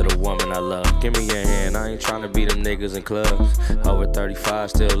said to the woman I love. Give me your hand, I ain't tryna be them niggas in clubs. Over 35,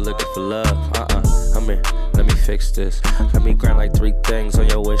 still looking for love. Come here, let me fix this. Let me grant like 3 things on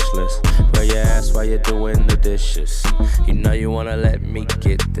your wish list. Rub your ass while you're doing the dishes. You know you wanna let me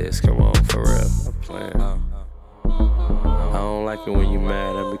get this. Come on, for real, I'm playing. I don't like it when you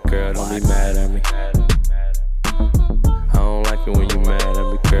mad at me, girl, don't be mad at me. I don't like it when you mad at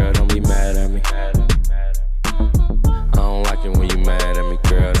me, girl, don't be mad at me.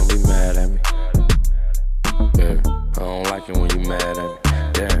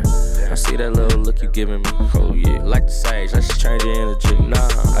 giving me. Oh yeah, like the sage, let's change your energy.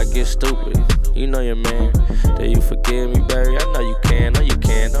 Nah, I get stupid. You know your man. Do you forgive me, baby? I know you can,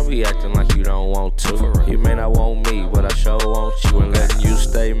 Don't be acting like you don't want to. You may not want me, but I sure want you. And letting you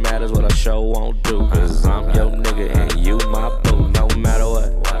stay mad is what I sure won't do. Cause I'm your nigga and you my boo, no matter what.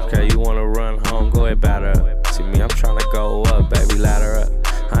 Okay, you wanna run home, go ahead, batter up. See me, I'm tryna go up, baby, ladder up.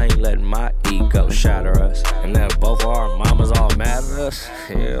 I ain't letting my ego shatter us. And that both our mamas all mad at us?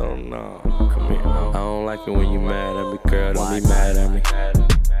 Hell no. Come here. I don't like it when you mad at me, girl. Don't be mad at me.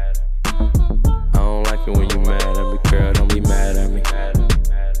 I don't like it when you mad at me, girl. Don't be mad at me. I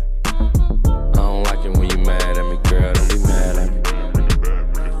don't like it when you mad at me, girl. Don't be mad at me.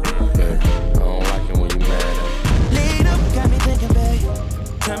 Yeah. I don't like it when you mad at me. Lead up, got me thinking,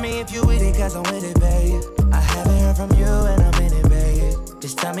 babe. Tell me if you with it, cause I'm with it, babe. I haven't heard from you and I'm in it, babe.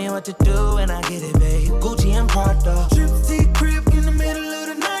 Just tell me what to do and I get it, babe. Gucci and Prada. Trip to crib in the middle of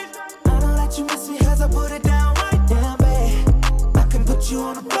the night. I know that you miss me cause I put it down right down, babe. I can put you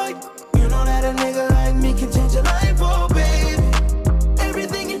on a flight. You know that a nigga like me can change your life, oh baby.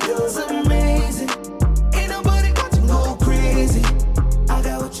 Everything you do is amazing. Ain't nobody got to go crazy. I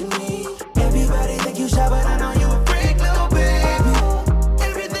got what you need. Everybody think you shy, but I know you a freak, little baby.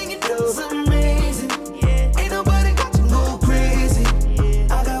 Everything you do is amazing. Ain't nobody got to go crazy.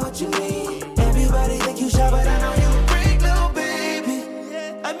 I got what you need. Everybody think you shy, but I know you a freak, little baby.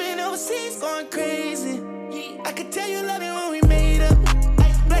 I've been overseas going crazy. I could tell you love it when we made up.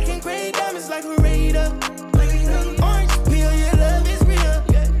 Black and gray diamonds like a radar. Orange peel, your love is real.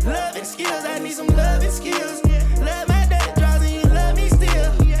 Love and skills, I need some love and skills. Love my daddy draws and you love me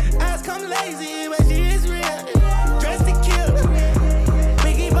still. Eyes come lazy, but she is real. Dressed to kill.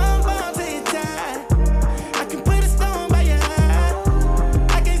 Make it bomb bomb till you die. I can put a stone by your eye.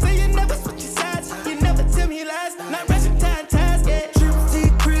 I can't say you never switch your sides. You never tell me lies. Not rushing ties, yeah. Trip to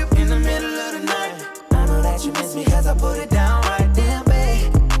your crib in the middle of the night. I know that you miss me cause I put it down right damn,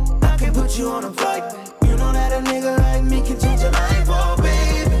 babe. I can put you on a flight. You know that a nigga like me can change your life, oh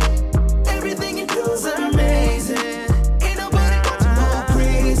baby. Everything you do is amazing. Ain't nobody got to go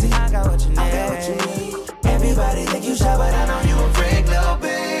crazy. I got what you need. I got what you need. Everybody think you shy, but I know you a freak, little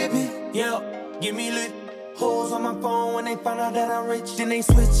baby. Yeah, give me lit. Hoes on my phone when they find out that I'm rich. Then they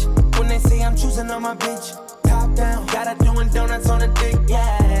switch when they say I'm choosing on my bitch. Top down, got her doing donuts on the dick,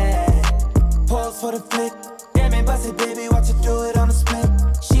 yeah. Pause for the flick. Damn it, bust it, baby, watch her do it on the split.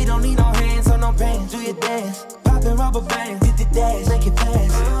 She don't need no hands or no pants. Do your dance, poppin' rubber bands, hit the dash, make it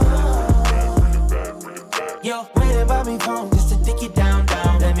fast. Yo, waiting by me phone just to dick it down,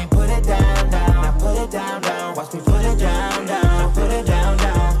 down. Let me put it down, down. Now put it down, down. Watch me put it down, down. Now put it down,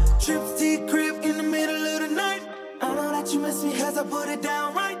 down. Trips to your crib in the middle of the night. I know that you miss me cause I put it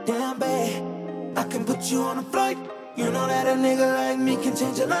down right down, babe. I can put you on a flight. You know that a nigga like me can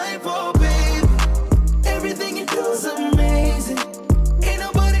change your life, oh baby. Everything you do is amazing. Ain't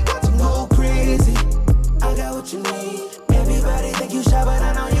nobody got to go crazy. I got what you need. Everybody think you shy, but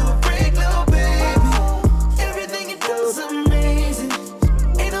I know you a freak, little baby. Everything you do is amazing.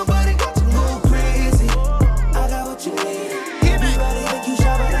 Ain't nobody got to go crazy. I got what you need. Everybody think you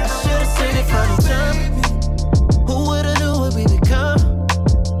shy, but I should've seen it from the jump. Who would've knew what we become?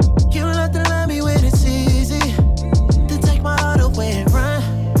 You don't have to lie me when it's easy to take my heart away and run.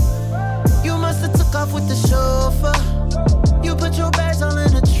 You must've took off with the chauffeur. You put your bags all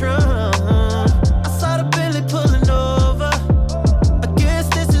in the trunk. I saw the Billy pulling over. I guess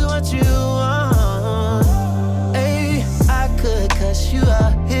this is what you want. Hey, I could cuss you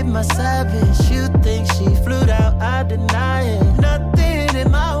out, hit my side bitch. You think she flew out, I deny it. Nothing in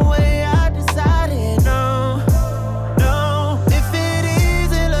my way, I decided no, no. If it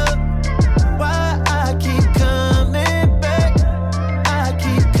isn't love, why I keep coming back? I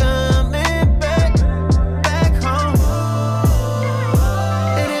keep coming back, back home.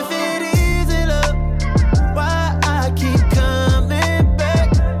 And if it isn't love, why I keep coming back?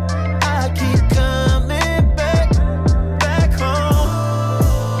 I keep coming back, back home.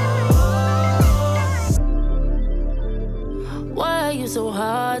 Why are you so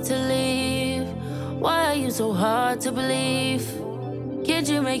hard to leave? Why are you so hard to believe? Can't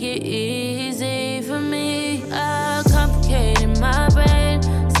you make it easy for me? I complicated my brain.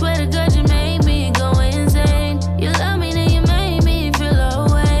 Swear to God you made me go insane. You love me then you made me feel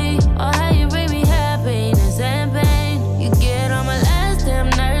away. Or how you bring me happiness and pain. You get on my last damn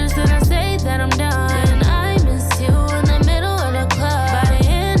nerves and I say that I'm done. I miss you in the middle of the club. By the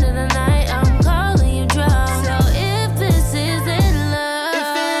end of the night I'm calling you drunk. So if this isn't love, If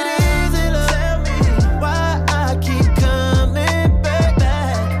it isn't love, tell me why I keep coming back,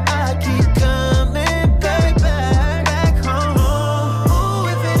 back. I keep coming back, back.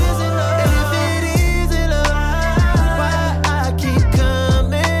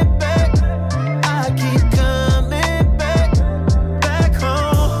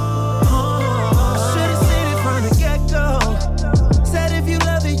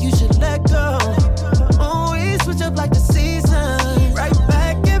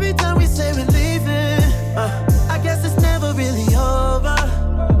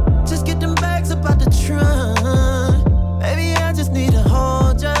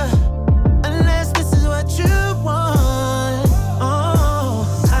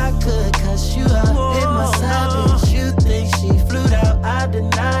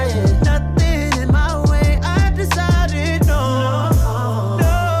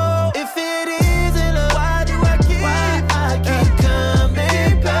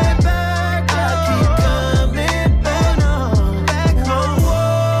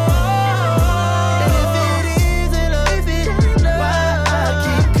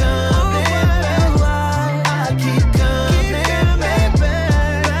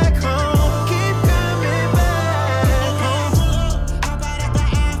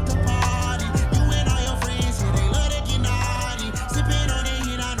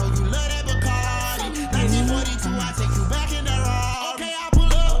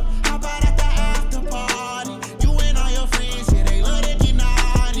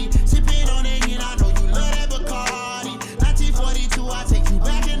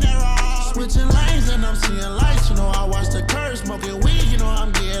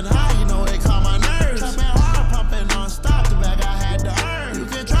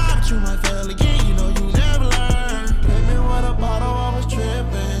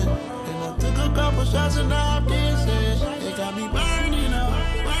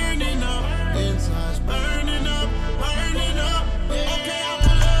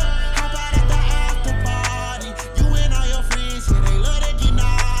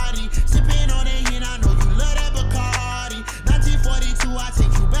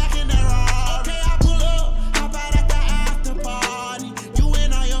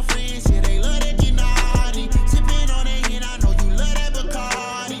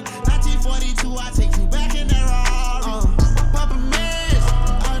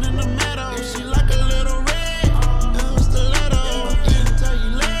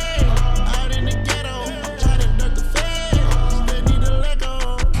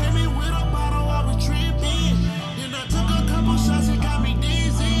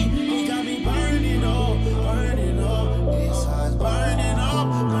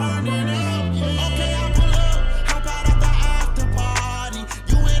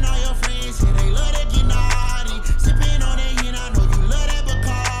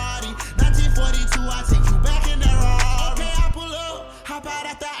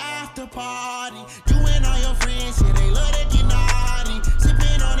 after party. You and all your friends, yeah, they love that get naughty.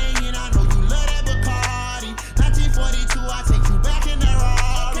 Sipping on it, and I know you love that Bacardi. 1942, I take you back in that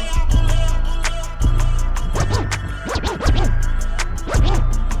Rari.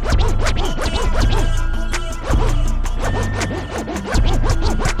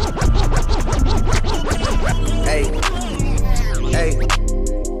 Hey,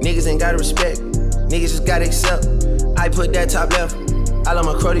 niggas ain't gotta respect, niggas just gotta accept. I put that top left, I love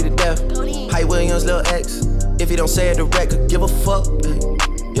my Crody to death. Hype Williams, Lil X, if he don't say it direct, could give a fuck.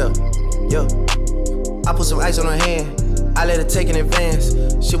 Yeah. I put some ice on her hand, I let her take in advance.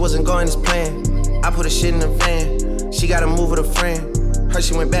 Shit wasn't going as planned, I put her shit in the van. She gotta move with a friend, heard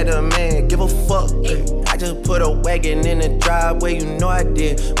she went back to a man, give a fuck. I just put a wagon in the driveway, you know I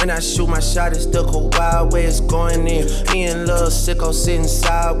did. When I shoot my shot, it's the cold wild way it's going in. Me and Lil Sicko sitting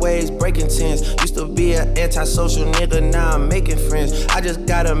sideways, breaking tens. Used to be an antisocial nigga, now I'm making friends. I just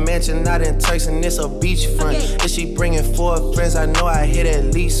got a mansion out in Turks and it's a beachfront. If she bringing 4 friends, I know I hit at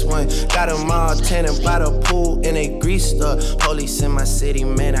least one. Got them all tanning by the pool and they greased up. Police in my city,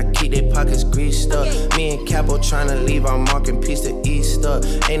 man, I keep their pockets greased up. Me and Capo tryna leave our marking piece to Easter.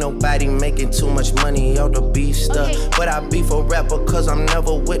 Ain't nobody making too much money out the beef stuff. But I beef a rapper cause I'm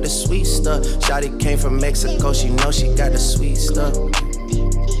never with the sweet stuff. Shawty came from Mexico, she know she got the sweet stuff.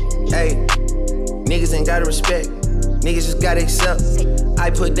 Hey, niggas ain't gotta respect, niggas just gotta accept. I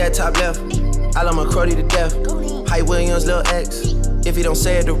put that top left, I love my Crody to death. Hype Williams, Lil X, if he don't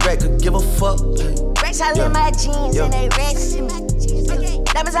say it direct, could give a fuck. Racks all in my jeans and they racks in my jeans.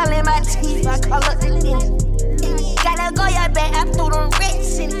 Diamonds all in my teeth, I call up the lens. Gotta go your back, I threw them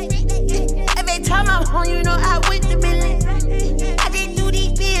racks in it. Every time I'm home, you know I with the million. I just do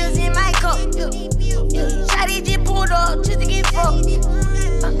these bills in my cup. Shawty just pulled up just to get fucked.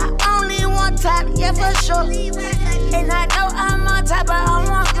 I only want top, yeah for sure. And I know I'm on top, but I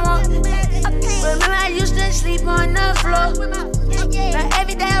want more. Remember I used to sleep on the floor. Now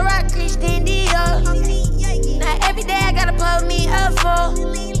every day I rock Christian Dior. Now every day I gotta put me up for.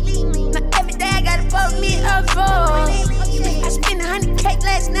 Now every day I gotta put me up for. I spent 100K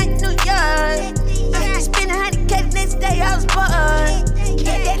last night in New York. I spent 100K the next day I was bored.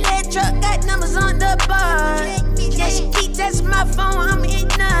 Yeah, that little truck got numbers on the board. Yeah, she keep texting my phone, I'm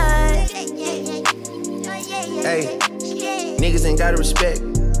ignorant. Hey, niggas ain't gotta respect,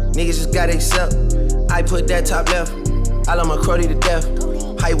 niggas just gotta accept. I put that top left, I love my Crody to death.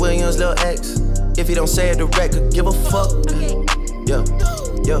 Hype Williams, Lil X, if he don't say it direct, could give a fuck. Yeah.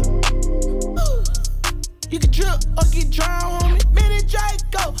 You can drip or get drowned on it. Mini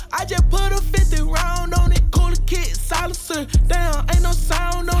Draco, I just put a 50 round on it. Cooler kit, silencer, damn, ain't no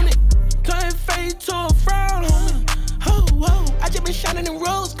sound on it. Turn fade to a frown on me. Whoa, I just been shining in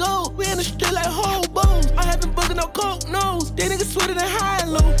rose gold. We in the street like whole bones. I haven't booked no coke nose. They niggas sweeter than high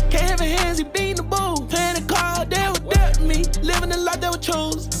and low. Can't have a hands, he beating the bull. Playing the car, they were dead me. Living the life that was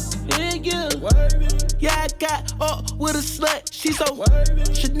chose. Yeah, I got up with a slut. She so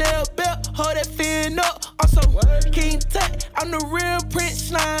Chanel belt, hold that fin up. I'm so King Tut, I'm the real Prince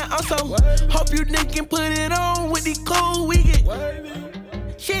Slime. I'm so hope you niggas can put it on with the cool we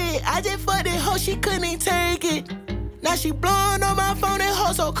get. Shit, I just fucked that hoe, she couldn't even take it. Now she blowing on my phone, that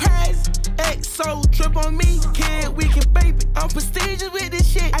hoe so crazy. XO, trip on me, kid, we can baby. I'm prestigious with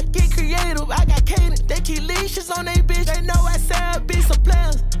this shit, I get creative, I got cadence. They keep leashes on they bitch, they know I sell beats some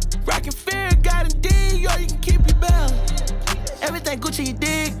players. Rockin' fear, got a dig, yo, you can keep your bell. Everything Gucci, you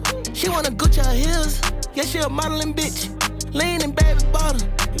dig. She wanna Gucci her heels. Yeah, she a modeling bitch. Lean and baby bottle.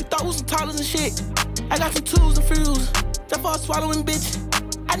 You thought we some toddlers and shit. I got some tools and fuels. Just for a swallowing bitch.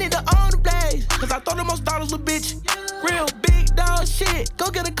 I need to own the blaze, cause I throw the most dollars, little bitch. Real big dog shit.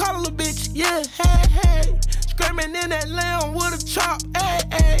 Go get a collar, little bitch. Yeah, hey. Screaming in that lamb with a chop,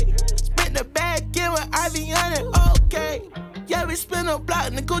 hey. Spit the bag, give her Ivy on it, okay. Yeah, we spin a block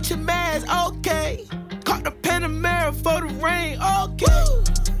in the Gucci mask, okay. Caught the Panamera for the rain,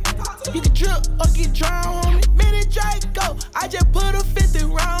 okay. You can drip or get drowned on it. Mini Draco, I just put a 50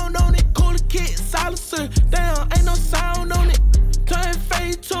 round on it. Cooler kit, silencer, damn, ain't no sound on it. Turn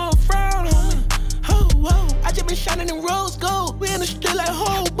fade to a frown on me. Whoa, I just been shining in rose gold. We in the street like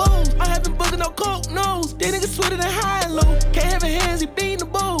whole bones. I haven't booked no coke nose. They niggas sweeter than high and low. Can't have a hands, he beating the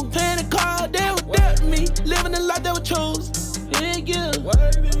bull. Playing the car, they were dead me. Living the life that was chose.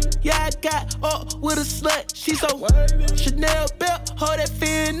 Yeah, I got up with a slut. She so Chanel belt, hold that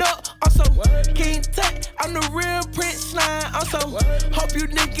fin up. I'm so King Tut, I'm the real Prince Slime. I'm so hope you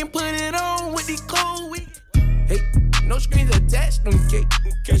niggas can put it on with the cool week. Hey, no screens attached, okay.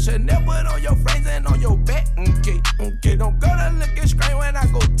 Chanel put on your frames and on your back, okay. Don't go to look and scream when I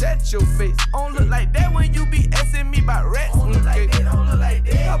go touch your face. Don't look like that when you be asking me about rats, okay. Don't look like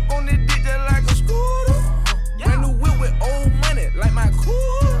that.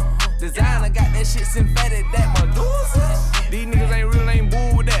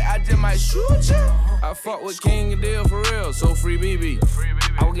 fuck with King and Deal for real, so free BB.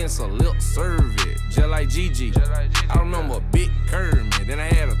 I was getting some lip service, just like Gigi. I remember a big curve, man, then I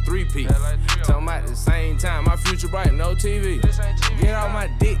had a 3P. Talking about the same time, my future bright, no TV. Get out my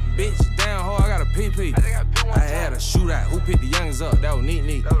dick, bitch, down ho, I got a PP. I had a shootout, who picked the youngest up, that was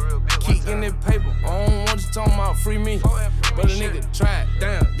neat. Keep getting that paper, I don't want you talking about free me. But a nigga tried,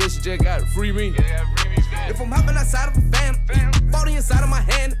 damn, guess you just got to free me. If I'm hopping outside of a fan, 40 inside of my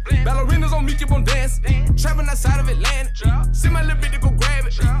hand. Ballerinas on me, keep on dancing. Trapping outside of Atlanta. Send my little bitch to go grab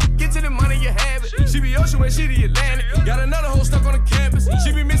it. Get to the money, you have it. She be ocean when she the Atlantic. Got another hoe stuck on the campus.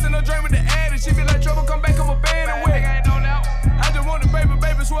 She be missing her drink with the addict. She be like, trouble, come back, I'm a band away. I just want the paper,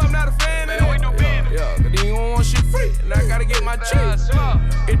 baby, swear I'm not a fan of it. Yeah, cause you don't want shit free. And I gotta get my cheese.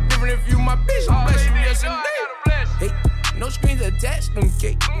 It's different if you my bitch. I'm blessed you, yes indeed. Hey. No screens attached,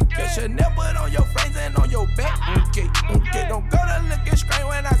 okay. Catch your nipple on your frames and on your back, okay. Don't go to looking straight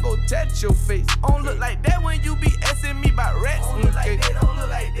when I go touch your face. Don't look like that when you be asking me about rats, okay. Don't look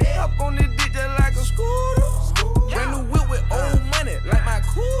like that. Up on this dick just like a scooter. Brand new whip with old money, like my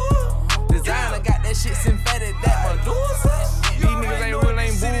cool. Designer got that shit synthetic, that Medusa. These niggas ain't real,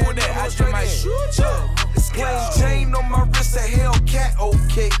 ain't boo with that. I just might shoot you. Plain chain on my wrist, a Hellcat,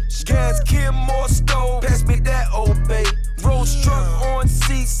 okay. Gas, kid, more stove, pass me that obey. Rose truck on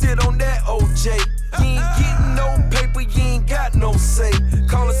C, sit on that OJ. You ain't getting no paper, you ain't got no say.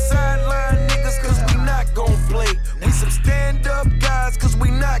 Call a sideline niggas, cause we not gon' play. We some stand-up guys, cause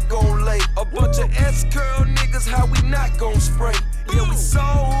we not gon' lay. A bunch of S-curl niggas, how we not gon' spray. Yeah, we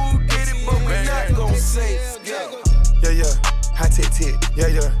saw who did it, but we not gon' say. Yeah, high tick,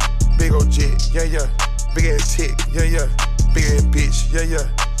 yeah, big ol' jet, yeah, big ass tick, yeah, big ass bitch, yeah,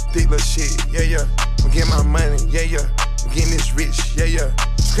 thick little shit, yeah, I'm getting my money, yeah, I'm getting this rich, yeah,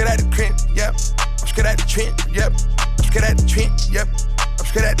 straight out the crib, yep, I'm straight out the trench, yep, I'm straight out the trench, yep, I'm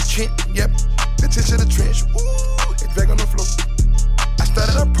straight out the trench, yep, bitches to the trench, ooh, it's back on the floor. I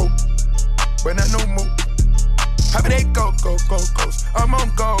started up pro, but not no more. How they go, I'm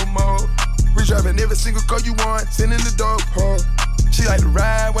on go mode. We driving every single car you want, sending the dope home. She like to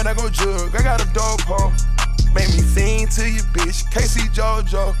ride when I go jug, I got a dope home. Make me sing to you, bitch, Casey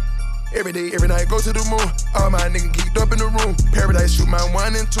JoJo. Every day, every night, go to the moon. All my niggas geeked up in the room. Paradise, shoot my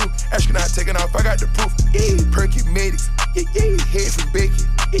 1 and 2. Astronaut taking off, I got the proof. Yeah, Perky Medics. Yeah, head from Becky.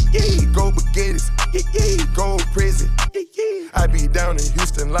 Yeah, go Baguettes. Yeah, go prison. Yeah, I be down in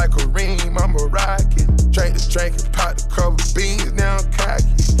Houston like a ream, I'm a rocket. Drink the drink and pop the cover beans, now I'm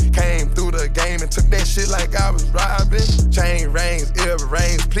cocky. Came through the game and took that shit like I was robbing. Chain rings, ear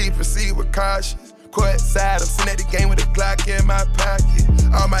rings, please proceed with caution. Court side, I'm sitting at the game with a Glock in my pocket.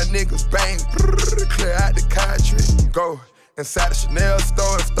 All my niggas bang, clear out the country. Go inside the Chanel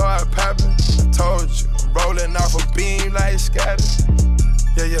store and start popping. I told you, I'm rolling off a beam like scatter.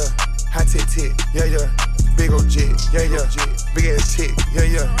 Yeah, high tick, yeah, big ol' jet, yeah, big ass tick,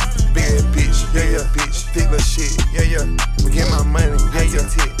 yeah, big ass bitch, yeah, bitch, thick little shit, yeah, we get my money, yeah, getting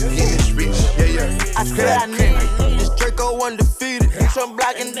this rich, yeah. I said I need it. This Draco undefeated. Hit your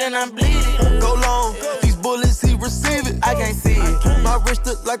block and then I'm bleeding. Go long, these bullets he receive it. I can't see it. My wrist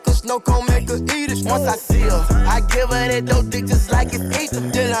look like a snow cone, make her eat it. Once I see her, I give her that dope dick just like it's ether.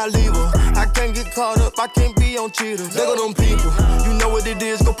 Then I leave her. I can't get caught up, I can't be on cheaters. Look at them people, you know what it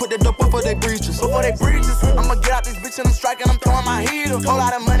is. Go put that dope up for they breaches. Before they breaches, I'ma get out this bitch and I'm striking, I'm throwing my heater. Whole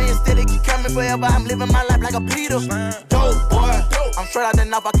lot of money instead, it keep coming forever. I'm living my life like a Peter. Dope boy, I'm straight out the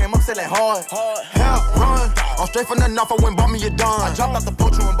knife, I came up selling hard. Help run, I'm straight from the knife, I went bought me a dime. I dropped out the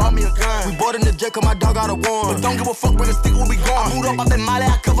poacher and bought me a gun. We bought in the jet cause my dog got a one. But don't give a fuck when the stick when we gone. I boot up out that molly,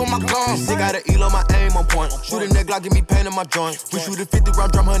 I cover my guns. Sick out of Elo, my aim on point. Shoot a nigga, Glock, give me pain in my joint. We shoot a 50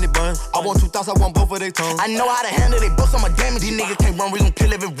 round drum, honey bun. I want 2,000, I want both of they tongues. I know how to handle they books, I'm a damage. These niggas can't run, we gon'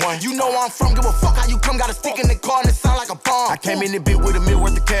 kill everyone. You know where I'm from, give a fuck how you come. Got a stick in the car and it sound like a bomb. I came in the bit with $1 million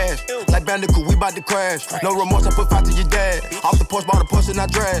worth of cash. Like Bandicoot, we bout to crash. No remorse, I put 5 to your dad. Off the porch, bought a push and I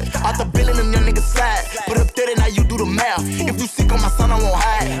drag. Out the bill and them young niggas slide. Put up 30, now you do the math. If you sick on my son, I won't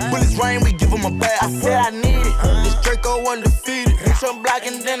hide. Bullets rain, we give him a bath. I said I need it. This Draco undefeated. Hit your block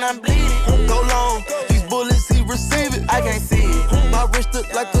and then I'm bleeding. Go long, these bullets he receive it. I can't see it. My wrist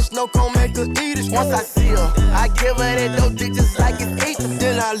look like a snow cone, make her eat it. Once I see her, I give her that dope dick just like it's ether.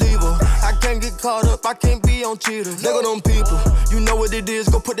 Then I leave her. I can't get caught up, I can't be on cheaters. Look at them people, you know what it is.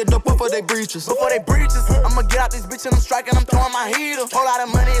 Go put that dope up for they breaches. Before they breaches, I'ma get out this bitch and I'm striking, I'm throwing my heater. Whole lot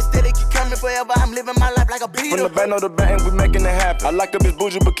of money instead, it keep coming forever. I'm living my life like a beater. From the band of the band, we making it happen. I like a bitch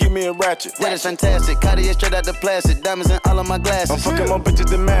bougie, but keep me in ratchet. That is fantastic. Cartier straight out the plastic. Diamonds in all of my glasses. I'm fucking more bitches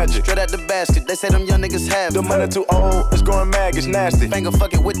than magic. Straight out the basket. They say them young niggas have it. The money too old, it's growing mag, it's nasty. Finger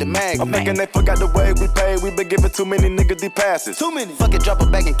fuck it with the mag. I'm thinking they forgot the way we pay. We been giving too many niggas these passes. Too many. Fuck it, drop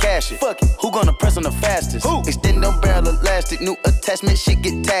it back and cash it. Fuck Fuck it, who gonna press on the fastest? Who? Extend them barrel elastic, new attachment, shit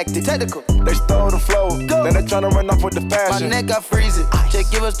get tactic. Technical. They stole the flow, then they tryna run off with the fashion. My neck got freezing,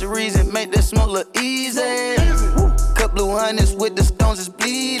 just give us the reason, make that smoke look easy. Cut blue hundreds with the stones is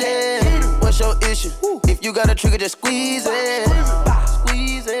bleeding. What's your issue? If you got a trigger, just squeeze it.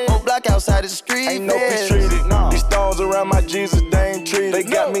 Squeeze it. Whole block outside the street. Ain't no peace treated. These stones around my Jesus, they ain't treated. They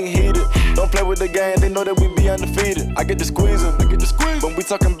got me heated. Don't play with the game, they know that we be undefeated. I get the squeezing, when we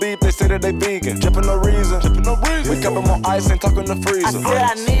talking beef, they say that they vegan. Drippin' no reason, we kept them on ice and talking the freezer. I said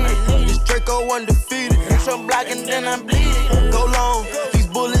I need it. This Draco undefeated. Some block and then I'm bleeding. Go long, these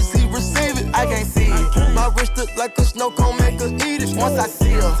bullets he receive it. I can't see it. My wrist look like a snow cone, make her eat it. Once I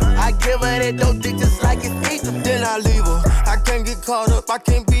see her, I give her that dope dick just like it's ether. Then I leave her. I can't get caught up, I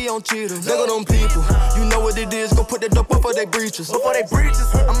can't be on cheaters. Look at them people, you know what it is. Go put that dope before they breaches. Before they breaches,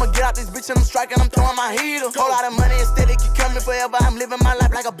 I'ma get out this bitch and I'm striking, I'm throwing my heater. Whole lot of money instead, it keep coming forever. I'm living my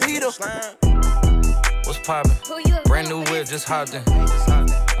life like a Beatle. What's poppin'? Brand new whip, just hopped in.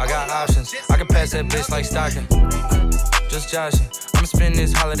 I got options, I can pass that bitch like Stockton. Just joshing, I'ma spend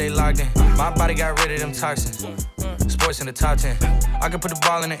this holiday locked in. My body got rid of them toxins. Sports in the top 10. I can put the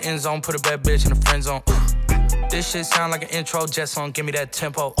ball in the end zone, put a bad bitch in the friend zone. This shit sound like an intro jet song, give me that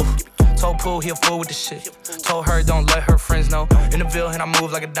tempo. Told Pooh he a fool with the shit. Told her don't let her friends know. In the Ville and I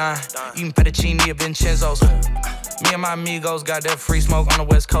move like a dime. Eating fettuccine at Vincenzo's. Me and my amigos got that free smoke on the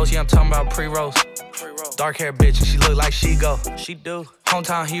West Coast. Yeah, I'm talking about pre-rolls. Dark hair bitch and she look like she go. She do.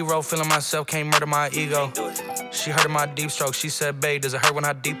 Hometown hero, feeling myself, can't murder my ego. She heard of my deep stroke. She said, babe, does it hurt when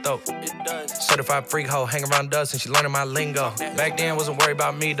I deep throat? It does. Certified freak hoe, hang around us and she learning my lingo. Back then, wasn't worried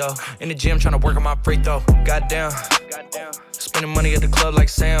about me though. In the gym, trying to work on my free throw. Goddamn. Spending money at the club like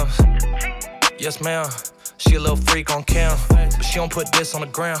Sam's. Yes, ma'am. She a little freak on cam, but she don't put this on the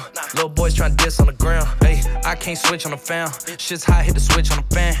ground. Little boys tryna diss on the ground. Hey, I can't switch on the fan. Shit's hot, hit the switch on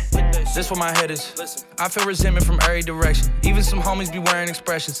the fan. This where my head is. I feel resentment from every direction. Even some homies be wearing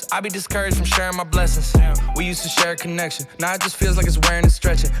expressions. I be discouraged from sharing my blessings. We used to share a connection. Now it just feels like it's wearing and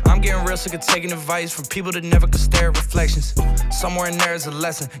stretching. I'm getting real sick of taking advice from people that never could stare at reflections. Somewhere in there is a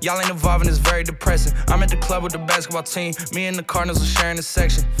lesson. Y'all ain't evolving, it's very depressing. I'm at the club with the basketball team. Me and the Cardinals are sharing a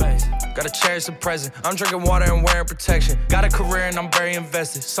section. Gotta cherish the present. I'm drinking water and wearing protection. Got a career and I'm very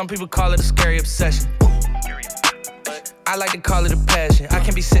invested. Some people call it a scary obsession. I like to call it a passion. I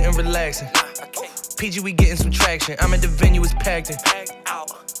can't be sitting relaxing. PG, we getting some traction. I'm at the venue, it's packed in.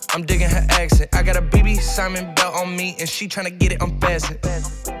 I'm digging her accent. I got a BB Simon belt on me and she tryna get it unfastened.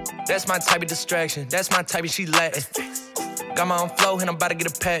 That's my type of distraction. That's my type of she Latin. Got my own flow and I'm about to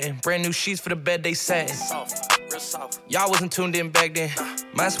get a patent. Brand new sheets for the bed, they satin. Y'all wasn't tuned in back then.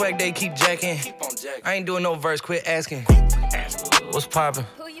 My swag, they keep jacking. I ain't doing no verse, quit asking. What's poppin'?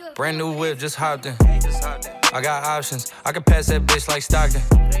 Brand new whip, just hopped in. I got options, I can pass that bitch like Stockton.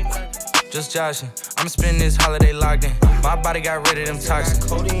 Just joshing, I'ma spend this holiday locked in. My body got rid of them toxins.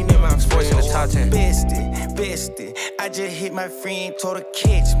 Codeine in my sports in the top 10. Bestie, I just hit my friend, told her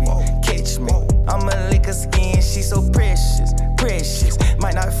catch me. I'ma lick her skin, she so precious.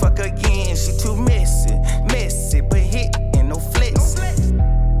 Might not fuck again, she too messy, but hit and no flexing.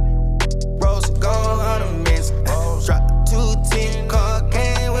 Rose gold ornaments, drop 210, car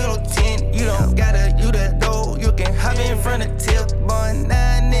game with no 10. You don't gotta, you the dough, you can hop in front of tip, boy,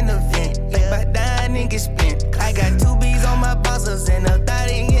 9 in the vent. Like by 9 and get spent. I got 2 B's on my bosses and a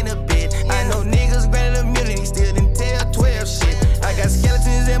 30 in the bed. I know niggas granted immunity, still didn't tell 12 shit. I got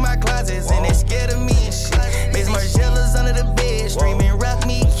skeletons in my closets and they scared of me and shit. Makes Margellas under the bed, screaming rock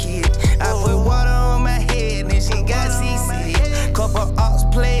me kid. I put water on my head and she got CC. Couple ops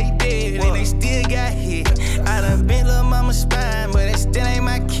played dead and they still got hit. I done bent lil' mama's spine, but it still ain't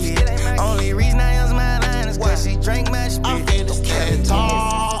my kid. Only reason I use my line is cause she drank my spit. I'm in this cat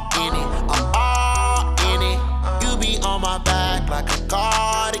all in it, I'm all in it. You be on my back like a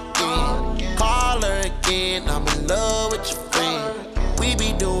cardigan. Call her again, I'm in love with your friend. We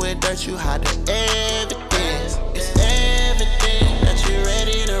be doing dirt, you hide the evidence. It's evident that you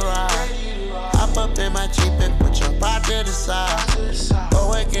ready to ride. Hop up in my Jeep and put your pride to the side.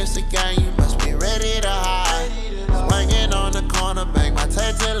 Go against the gang, you must be ready to hide. Swinging on the corner, bang my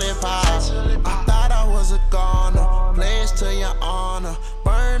tail till it pops. I thought I was a goner, pledge to your honor.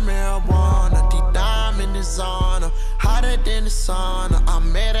 Burn marijuana, deep diamond is on her. Hotter than the sauna, I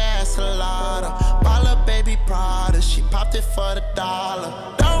met her at Salada. Balla baby Prada, she popped it for the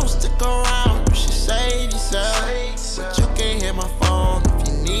 $1. Don't stick around, you should save yourself. But you can hit my phone if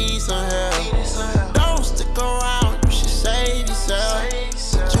you need some help. Don't stick around, you should save yourself.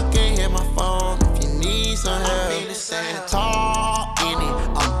 But you can hit my phone if you need some help. I'm tall in it,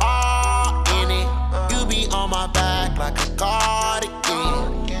 I'm all in it. You be on my back like a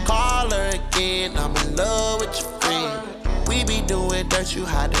cardigan. Call her the dirt, you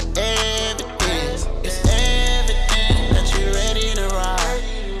hide the evidence. It's evident that you ready to ride.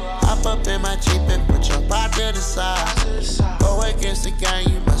 Hop up in my Jeep and put your pride to the side. Go against the gang,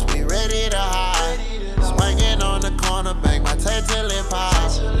 you must be ready to hide. Swinging on the corner, bang my tail till it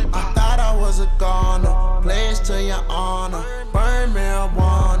pops. I thought I was a goner, pledge to your honor. Burn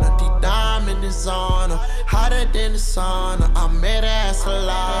marijuana, deep diamond is on her. Hotter than the sauna, I met her at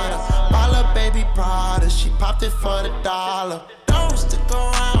Salada. Balla baby Prada, she popped it for the $1. Don't stick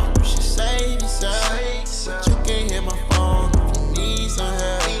around, you should save yourself. You can hit my phone if you need some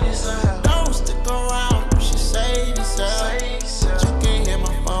help. Don't stick around, you should save yourself. You can hit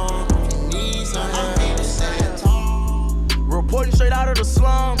my phone if you need some help. Reporting straight out of the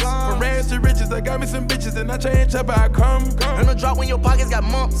slums. From rags to riches, I got me some bitches and I change up how I come. And the drop when your pockets got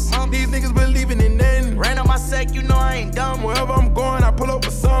mumps. These niggas believing in nothing. Ran on my sack, you know I ain't dumb. Wherever I'm going, I pull up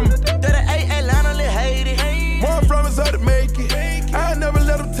with some. That the 8 Atlanta, lit Haiti. More from us how to make it. I never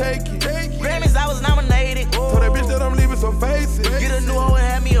let them take it. Grammys, I was nominated. Told that bitch that I'm leaving, so face it. Get a new hoe and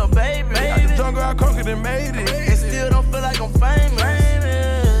have me a baby. Out the jungle, I conquered and made it. And still don't feel like I'm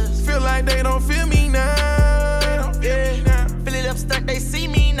famous. Feel like they don't feel me now. Feel it up, stunt, they see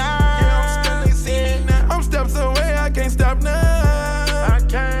me now. Yeah, I'm stunt, they see me now. I'm steps away, I can't stop now. I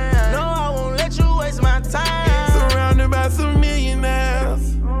can't. No, I won't let you waste my time. Surrounded by some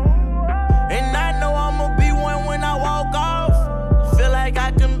millionaires. And I know I'ma be one when I walk off. Feel like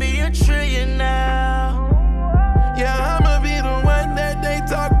I can be a trillion now. Yeah, I'ma be the one that they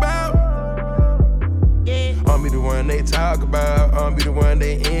talk about. Yeah. I'll be the one they talk about. I'll be the one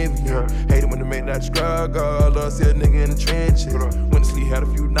they envy. Hate it when they make that struggle. Love see a nigga in the trenches. Went to sleep, had a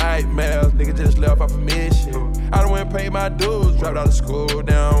few nightmares. Nigga just left off a mission. I done went and paid my dues. Dropped out of school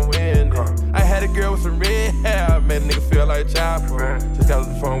down winning. I had a girl with some red hair. Made a nigga feel like Chopper. Just got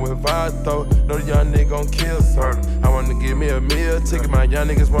on the phone with Vato. Know the young nigga gon' kill some. I wanna give me a meal ticket. My young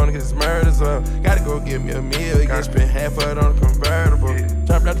niggas wanna get his murders up. Gotta go get me a meal. Get spent half of it on a convertible.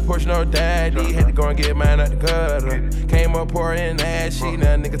 Jumped out the Porsche, no daddy. Had to go and get mine out the gutter. Came up pouring ashy.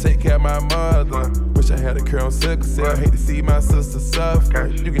 Now nigga take care of my mother. Wish I had a girl on sickle cell. Hate to see my sister suffer.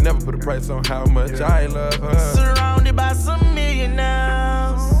 You can never put a price on how much I love her. Surrounded by some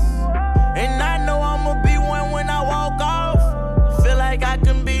millionaires. And I know I'ma be one when I walk off. Feel like I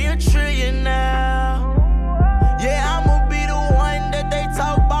can be a trillion now. Yeah, I'ma be the one that they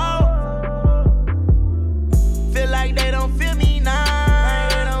talk about. Feel like they don't feel me now.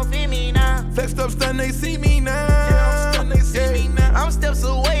 They don't feel me now. Flexed up, stun, they see me now. Yeah, I'm stun, they see me now. I'm steps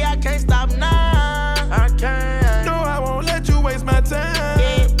away, I can't stop now. I can't. No, I won't let you waste my time.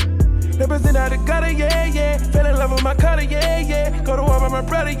 Yeah. Represent out the gutter, yeah, yeah. Fell in love with my cutter, yeah, yeah. Go to war with my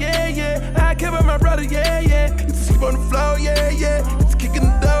brother, yeah, yeah. I care about my brother, yeah, yeah. Used to sleep on the floor, yeah, yeah. Used to kick in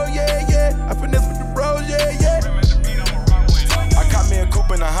the door, yeah, yeah. I finesse with the bros, yeah, yeah. I caught me a coupe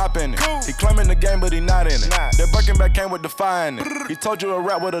and I hop in it. He claiming the game, but he not in it. That Birkenback came with defying it. He told you a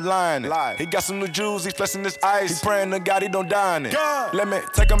rap with a line in it. He got some new jewels, he flexing this ice. He praying to God he don't die in it. Let me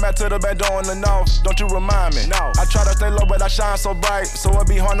take him back to the back door in the north. Don't you remind me? No. I try to stay low, but I shine so bright, so it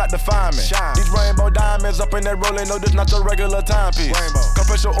be hard not to find me. These rainbow diamonds up in that rolling, no, this not your regular timepiece. Come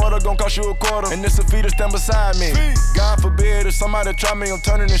place your order, gon' cost you a quarter, and this a fee to stand beside me. God forbid if somebody try me, I'm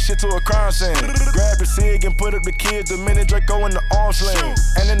turning this shit to a crime scene. Grab the cig and put up the kids, the minute Draco in the arm sling.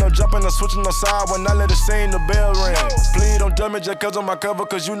 And then no jumping or switching the side when I let it sing, the bell ring. Please don't judge me just cause on my cover,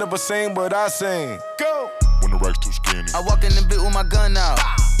 cause you never seen what I seen. Go! When the rack's too skinny. I walk in the bit with my gun out.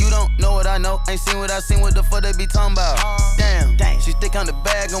 You don't know what I know, ain't seen what I seen, what the fuck they be talking about. Damn, she stick on the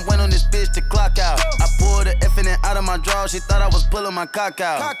bag and went on this bitch to clock out. I pulled the F in it out of my drawer, she thought I was pulling my cock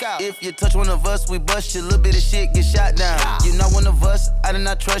out. If you touch one of us, we bust you, little bit of shit get shot down. You not one of us, I did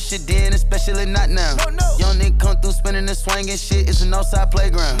not trust you then, especially not now. Young nigga come through spinning and swinging shit, it's an outside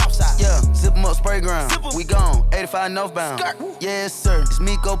playground. Yeah, zip 'em up, spray ground. We gone, 85 northbound. Yes sir, it's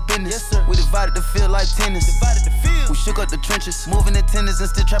me go business. We divided the field like tennis. We shook up the trenches, moving the tenders and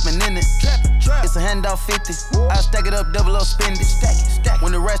still trapping in it. It's a handout 50. I stack it up, double up, spend it.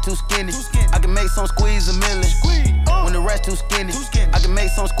 When the rest too skinny, I can make some squeeze a million. When the rest too skinny, I can make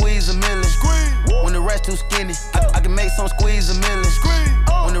some squeeze a million. When the rest too skinny, I can make some squeeze a million.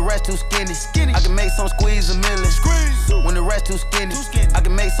 When the rest too skinny, I can make some squeeze a million. When the rest too skinny, I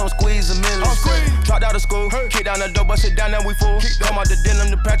can make some squeeze a million. Dropped out of school, kick down the door, bust it down, now we full. Come out the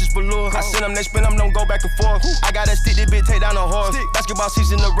denim, the patches below. I send them, they spin them, don't go back and forth. I got that stick, this bitch take down a horse. Basketball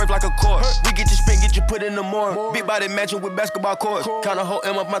season, the rip like a court. We get you spin, get you put in the more. Big body mansion with basketball courts. Kinda hold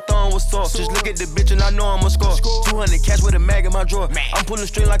M up, my thumb was sore. Just look at the bitch and I know I'ma score. 200 cash with a mag in my drawer. I'm pulling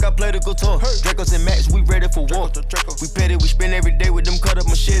string like I played a guitar. Dracos and Max, we ready for war. We petty, we spin every day with them cut up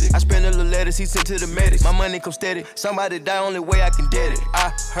machines. shitty. I spend a little letters, he sent to the medics. My money come steady. Somebody die, only way I can get it.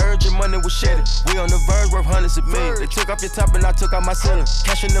 I heard your money was shitty. We on the verge, worth hundreds of millions. They took off your top and I took out my ceiling.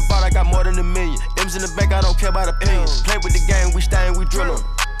 Cash in the vault, I got more than $1 million. M's in the bank, I don't care about opinions. Play with the game, we stay and we drill 'em.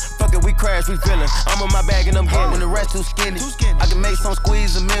 Fuck it, we crash, we feelin'. I'm on my bag and I'm getting. When the rest too skinny, I can make some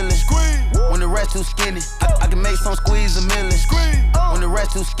squeeze $1 million. When the rest too skinny, I can make some squeeze $1 million. When the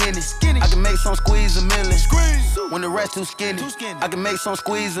rest too skinny, I can make some squeeze $1 million. When the rest too skinny, I can make some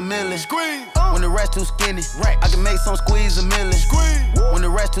squeeze $1 million. When the rest too skinny, I can make some squeeze $1 million. When the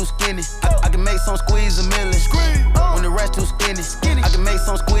rest too skinny, I can make some squeeze $1 million. When the rest too skinny, I can make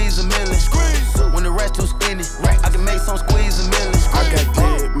some squeeze $1 million. When the rest too skinny, I can make some squeeze $1 million. I got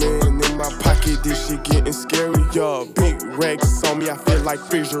dead man in my pocket, this shit getting scary. Yo, big racks on me, I feel like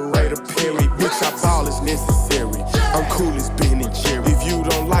refrigerator Perry. Bitch, I ball is necessary. I'm cool as Ben and Jerry. If you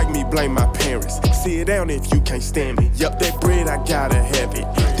don't like me, blame my parents. Sit down if you can't stand me. Yup, that bread, I gotta have it.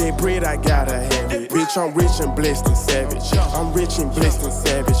 That bread, I gotta have it. Bitch, I'm rich and blessed and savage. I'm rich and blessed and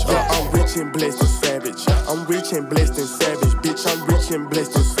savage. I'm rich and blessed and savage. I'm rich and blessed and savage. Bitch, I'm rich and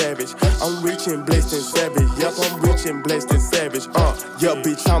blessed and savage. I'm rich and blessed and savage. Yup, I'm rich and blessed and savage. Yeah,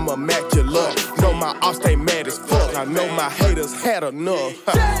 bitch, I'm immaculate. Know my ops, they mad as fuck. I know my haters had enough.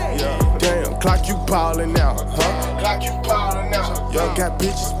 Yeah, damn, clock you ballin' out, huh? Clock you ballin' out. Yo, got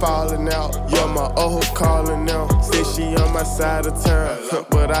bitches falling out. Yo, my old hoe calling out. Say she on my side of town,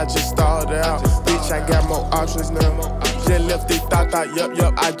 but I just started out. Bitch, I got more options now. Just left it, thought,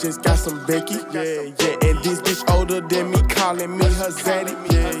 yup, I just got some Becky. Yeah, and this bitch older than me, calling me her zaddy.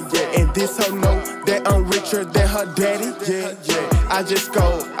 Yeah, and this hoe know that I'm richer than her daddy. Yeah, I just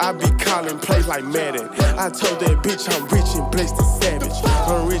go, I be calling plays like Madden. I told that bitch I'm rich and blessed and savage.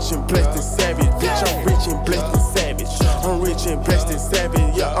 I'm rich and blessed and savage. Bitch, I'm rich and blessed and savage. I'm rich and blessed and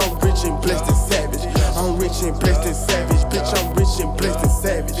savage. Yeah, I'm rich and blessed and savage. I'm rich and blessed and savage. Bitch, I'm rich and blessed and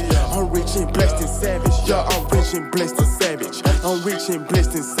savage. I'm rich and blessed and savage. Yeah, I'm rich and blessed and savage. I'm rich and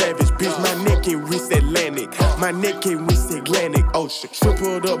blessed and savage. Bitch, my neck and wrist Atlantic. My neck and wrist Atlantic Ocean.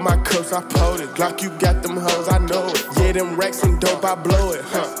 Tripled up my cups, I pulled it. Glock, you got them hoes, I know it. Yeah, them racks and dope, I blow it.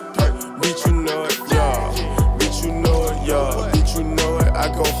 Bitch, you know it, yeah. Bitch, you know it, yeah. Bitch, you know it, I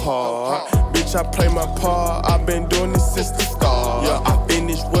go hard. Bitch, I play my part. I've been doing this since the start. Yeah, I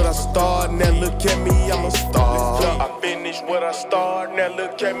finished what I started. Now look at me, I'm a star. Yeah, I finished what I started. Now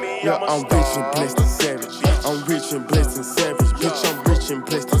look at me, I'm a star. I'm rich and blessed and savage. I'm rich and blessed and savage. Bitch, I'm rich and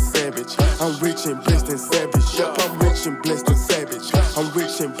blessed and savage. I'm rich and blessed and savage. Yup, I'm rich and blessed and savage. I'm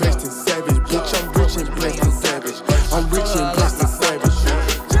rich and blessed and savage. Bitch, I'm rich and blessed and savage. I'm rich and blessed and savage.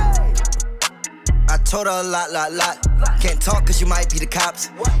 I told her a lot. Can't talk cause you might be the cops.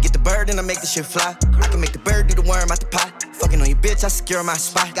 Get the bird and I make the shit fly. I can make the bird do the worm out the pot. Fucking on your bitch, I secure my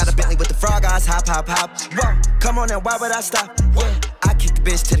spot. Got a Bentley with the frog eyes, hop. Whoa, come on now, why would I stop? Yeah, I kicked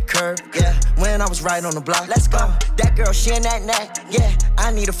the bitch to the curb. Yeah, when I was right on the block. Let's go. That girl, she in that. Yeah,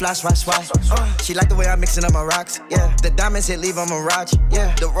 I need a fly swat. She like the way I'm mixing up my rocks. Yeah, the diamonds hit, leave a mirage.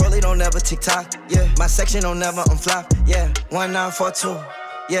 Yeah, the rollie don't never tick-tock. Yeah, my section don't never unflop. Yeah, 1942.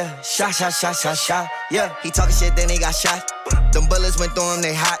 Yeah, shot. Yeah, he talking shit, then he got shot. Them bullets went through him,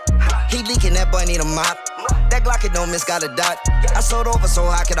 they hot. He leaking, that boy need a mop. That Glock, it don't miss, got a dot. I sold over, so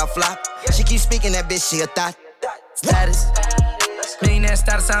how could I flop? She keep speaking, that bitch, she a thought. Status. Millionaire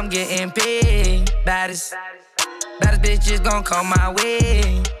status, I'm getting paid. Baddest bitch just gon' come my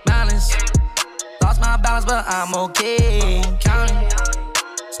way. Balance. Lost my balance, but I'm okay. Counting.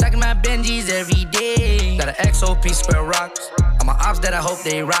 Stacking my Benjis every day. Got an XOP square rocks. All my ops that I hope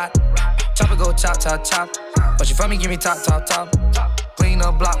they rock. Chopper go chop. But you from me, give me top. Clean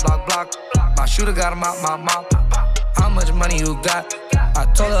up, block. My shooter got a mop. How much money you got? I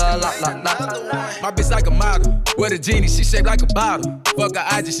told her a lot. My bitch like a model. With a genie, she shaped like a bottle. Fuck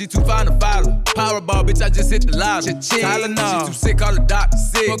her IG, she too fine to follow. Powerball, bitch, I just hit the lotto. Tylenol, she too sick, call the doctor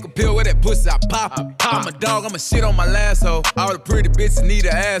sick. Fuck a pill with that pussy, I pop it. I'm a dog, I'ma shit on my last hoe. All the pretty bitches need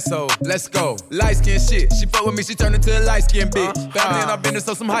an asshole. Let's go. Light skin shit. She fuck with me, she turned into a light skin bitch. Family and I been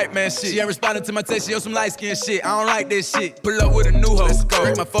so some hype man shit. She ain't responding to my text, she on some light skin shit. I don't like this shit. Pull up with a new hoe. Let's go.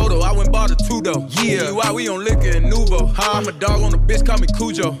 Break my photo, I went bought a two-door. Yeah, why we on liquor and Nuvo? I'm a dog on the bitch, call me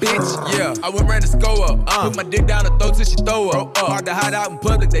Cujo. Bitch, yeah, I went ran the score up. Put my dick down the throat till she throw up. Hard to hide out in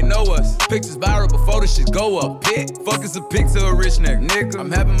public, they know us. Pictures viral before the shit go up. Fuck is a pic to a rich nigga.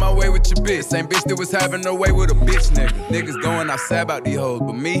 I'm having my way with your bitch. Same bitch that was having her way with a bitch nigga. Niggas going outside about these hoes,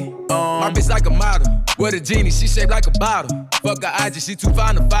 but me, my bitch like a model. With a genie, she shaped like a bottle. Fuck her IG, she too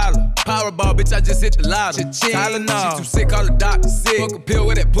fine to follow. Powerball, bitch, I just hit the lotto. Tylenol, she too sick, call the doctor sick. Fuck a pill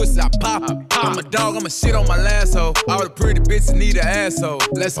with that pussy, I pop it. I'm a dog, I'ma shit on my lasso. All the pretty bitches need an asshole.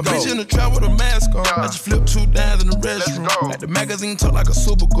 Let's go. A bitch in the trap with a mask on. I just flipped 2 dimes in the restroom. Had the magazine talk like a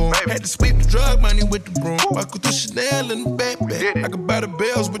super goon. Had to sweep the drug money with the broom. Walk with the Chanel in the backpack. I could buy the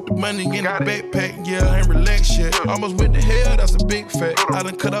bells with the money in the backpack. Yeah, I ain't relaxed yet. Almost went to hell, that's a big fact. I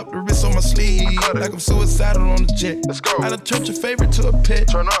done cut up the wrist on my sleeve. Like I'm suicidal on the jet. I done turned your favorite to a pet.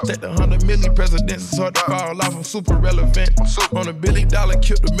 Stack the 100 million presidents. It's hard to fall off, I'm super relevant. On $1 billion,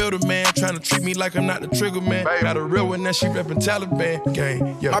 killed the middleman. Trying to treat me like I'm not the trigger man. Got a real one, now she reppin' Taliban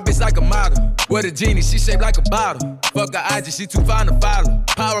gang. Yeah. My bitch like a model. With a genie, she shaped like a bottle. Fuck her IG, she too fine to follow.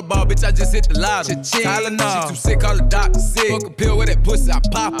 Powerball, bitch, I just hit the lotto. Tylenol, she too sick, all the doctors sick. Fuck a pill with that pussy, I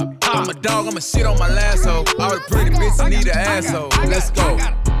pop. I'm a dog, I'ma shit on my lasso. All the pretty bitches need an asshole. Let's go.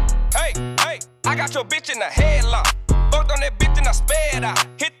 Hey, I got your bitch in the headlock. Fucked on that bitch and I sped out.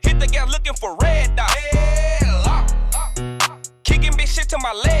 Hit the gas looking for red dot. Headlock. Kicking bitch shit till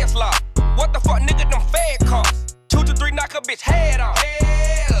my legs lock. What the fuck, nigga, them fed costs. 2 to 3 knock a bitch head off.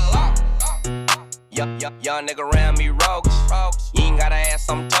 Headlock. Young nigga around me rogues. You ain't gotta ask,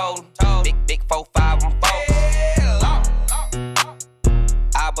 I'm told. Big 4-5, I'm 4.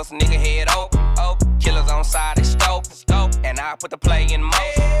 I bust a nigga head open. Killers on side, they scope. And I put the play in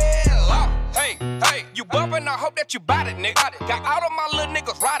motion. Hey, you bumpin', I hope that you bout it, nigga. Got all of my little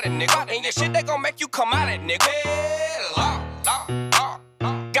niggas riding, nigga. And your shit, they gon' make you come out it, nigga.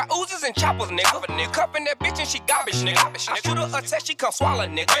 Got oozes and choppers, nigga. Cuffin' that bitch and she garbage, nigga. I shoot her a test, she come swallow,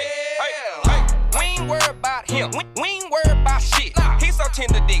 nigga. We ain't worried about him. We ain't worried about shit. He so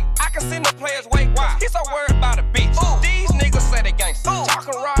tender dick. I can send the players way wide. He so worried about a bitch. These niggas say they gangsta.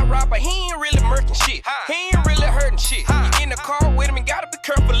 Talking rah, but he ain't really murking shit. He ain't really hurting shit. You in the car with him and gotta be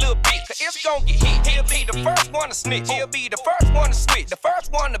careful, little bitch. Cause it's gon' get hit. He'll be the first one to snitch. He'll be the first one to switch. The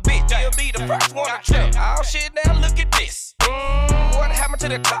first one to bitch. He'll be the first one to trip. Oh shit, now look at this. What happened to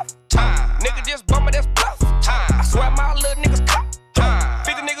the tough time? Nigga just bumpin', that's bluff time. I swear my little niggas cop time.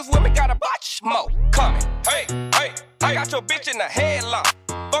 50 niggas with me, got a bunch more coming. Hey, I got your bitch in the headlock.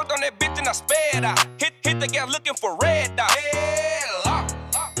 Fucked on that bitch and I sped out. Hit the gas looking for red dot. Headlock.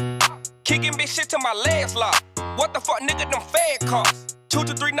 Kicking bitch shit till my legs lock. What the fuck, nigga, them fed costs. 2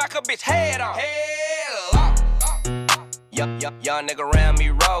 to 3 knock a bitch head off. Headlock. Young nigga around me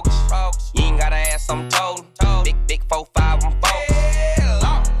rogues. You ain't gotta ask, I'm told. Big 4-5, I'm 4.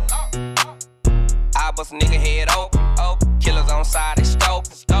 I bust a nigga head open. Killers on side, they scope.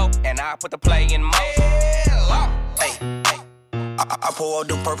 And I put the play in motion. Hey, I pour out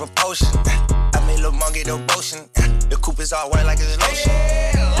the purple potion. I made Lil' Monkey the motion. The coupe is all white like it's lotion.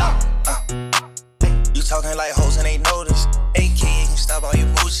 You talking like hoes and ain't noticed. AK, you can stop all your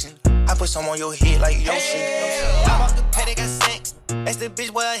motion. I put some on your head like Yoshi. I'm off the paddock, got sex. That's the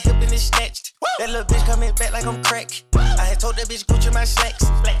bitch where I hip and it's snatched. That little bitch coming back like I'm crack. I had told that bitch Gucci my slacks.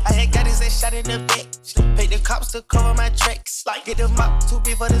 I had got his ass shot in the back. Paid the cops to cover my tracks. Get the mop, too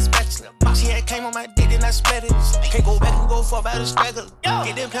big for the spatula. She had came on my dick and I spat it. Can't go back and go far by the straggler.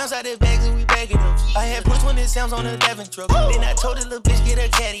 Get them pounds out the bags and we bag it up. I had put 20 sounds on the Devon truck. Then I told the little bitch get her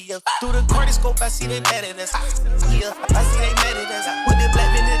caddy up. Through the cortiscope I see they mad at us. Yeah, I see they mad at us. With the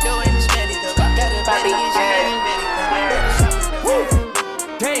black in the door and it's mad at us. Got a body and she ain't ready.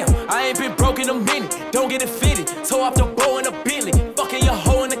 Damn, I ain't been broke in a minute. Don't get it fitted. Toe off the bow in a Bentley. Fucking your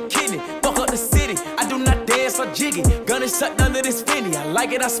hoe in the kidney. Fuck up the city. I do not dance or jiggy. Gun is sucked under this Fendi. I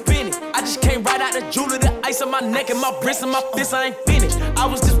like it, I spin it. I just came right out the jewelry. The ice on my neck and my wrist and my fist. I ain't finished. I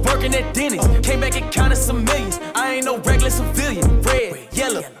was just working at Denny's. Came back and counted some millions. I ain't no regular civilian. Red,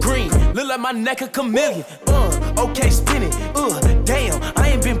 yellow, green. Look like my neck a chameleon. Okay, spin it. Damn, I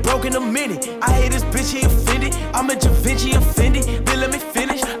ain't been broke in a minute. I hate this bitch, he offended. I'm a Da Vinci offended. Then let me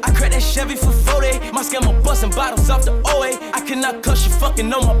finish. I cracked that Chevy for 40. My scammer busting bottles off the OA. I cannot cuss you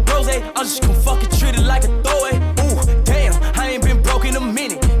fucking on my bros. I'm just gonna fucking treat it like a throwaway. Ooh, damn, I ain't been broke in a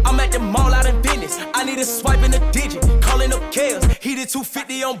minute. I'm at the mall out in business. I need a swipe in a digit. Calling up Kales. He did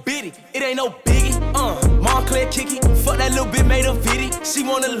 250 on Biddy. It ain't no biggie. Montclair kick it. Fuck that little bit made a video. She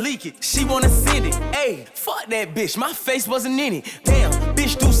wanna leak it. She wanna send it. Ayy, fuck that bitch. My face wasn't in it. Damn,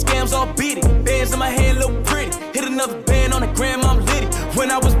 bitch do scams all beat it. Bands in my hand look pretty. Hit another band on the gram, I'm lit it.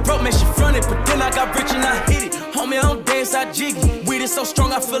 When I was broke, man, she fronted. But then I got rich and I hit it. Homie, I don't dance, I jiggy. Weed is so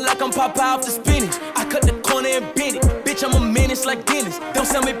strong, I feel like I'm Popeye off the spinach. I cut the corner and bend it. Bitch, I'm a menace like Dennis. Don't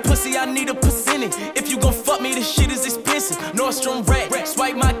sell me pussy, I need a percentage. If you gon' fuck me, this shit is expensive. Nordstrom rack,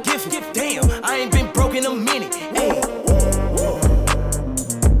 swipe my gift. Damn, I ain't been broke in a minute. Ayy.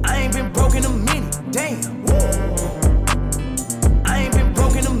 I ain't been broke in a minute. Damn. I ain't been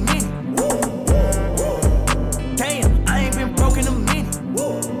broke in a minute. Damn, I ain't been broke in a minute.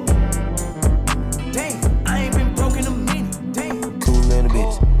 Damn, I ain't been broke in a minute. Damn. Cool little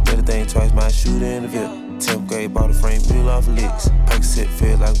bitch, better think twice, my shooter in the VIP. 10th grade, bought a frame, wheel off licks. Pack set,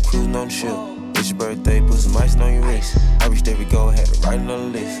 feel like I'm cruising on the ship. It's your birthday, put some ice on your wrist. I reached every goal, had to write it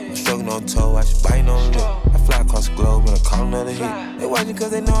on the list. I'm struggling on toe, I should biting on the lip. I fly across the globe and I call another hit. They watching cause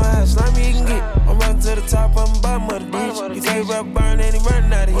they know how slimy you can get. I'm running to the top, I'm bottom of the ditch. You can't rap burn and he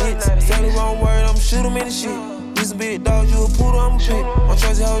running out of hits. Say the wrong word, I'm shoot him in the shit. You some big dogs, you a poodle, I'm a pit. My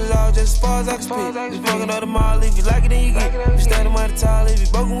trusty hoes is all just as far as I can spit. Just fucking up the mall, if you like it, then you get it. You standing by the tall, if you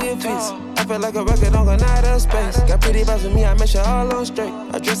broken, we'll fix. I feel like a record, don't go out of space. Got pretty vibes with me, I make sure all on straight.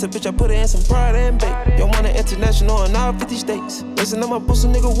 I dress a bitch, I put her in some pride and bake. Yo, want an international in all 50 states. Listen, I'm a boost, a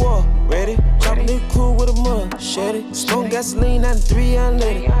nigga war. Ready? Chop a nigga cool with a mug. Shed it. Smoke gasoline, 93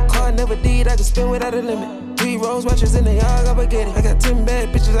 unleaded. Car never did, I can spin without a limit. 3 rose watches in the yard, I get it. I got 10 bad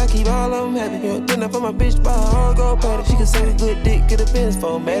bitches, I keep all of them happy. You know, dinner for my bitch, buy a hard gold patty. She can suck a good dick, get a Benz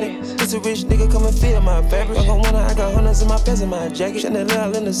formatted. It's a rich nigga, come and feel my fabric. I gon' wanna, I got hundreds in my pants and my jacket.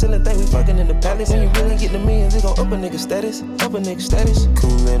 Chandelier in the ceiling, think we fucking in the palace. When you really get the millions, it gon' up a nigga status. Up a nigga status.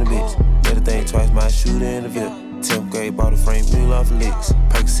 Cool in the bitch, better think twice, my shooter in the VIP. 10th grade, bought a frame, wheel off licks.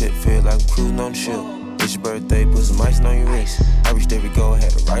 Pack set, feel like I'm cruising on the ship. It's your birthday, put some ice on your wrist. I reached every goal, had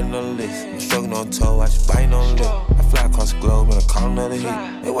to write it on the list. I'm struggling on toe, I just biting on the lip. I fly across the globe and I call another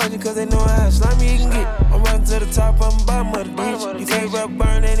hit. They watching cause they know how slimy you can get. I'm running to the top, I'm bottom of the ditch. You can't rap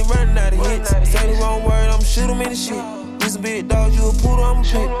burn and he running out of hits. Say the wrong word, I'm shoot him in the shit. You some big dogs, you a poodle, I'm a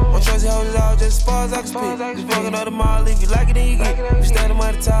pit. My trusty hoes is all just as far as I can spit. Just fucking up the mall, if you like it, then you get it. You standing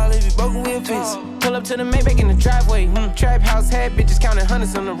by the tall, if you broken, we'll fix. Pull up to the Maybach in the driveway. Trap house had bitches counting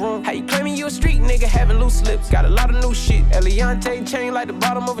hundreds in the room. How you claiming you a street nigga having loose lips? Got a lot of new shit. Eliante chain like the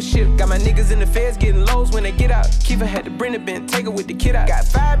bottom of a ship. Got my niggas in the feds getting lows when they get out. Kiva had to bring the bin, take her with the kid out. Got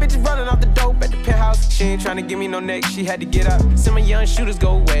 5 bitches running off the dope at the penthouse. She ain't tryna give me no neck, she had to get out. Some of young shooters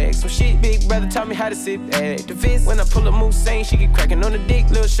go wag some shit. Big brother taught me how to sit at the fist. When I pull up moose saying she get cracking on the dick.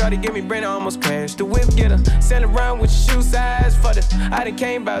 Lil' shorty give me brain, I almost crashed. The whip get her. Send around with your shoe size for the. I done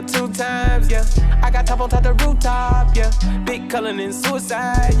came about 2 times, yeah. I got top on top the rooftop, yeah. Big Cullen and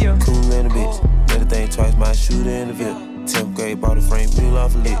suicide, yeah. Cool in the bitch, better think twice, my shooter in the VIP. 10th grade, bought a frame, wheel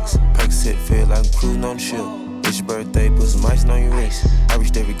off licks. Pack set, feel like I'm cruising on the ship. It's your birthday, put some ice on your wrist. I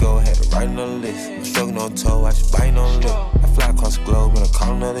reached every goal, had to write it on the list. I'm struggling on toe, I just biting on the lip. I fly across the globe and I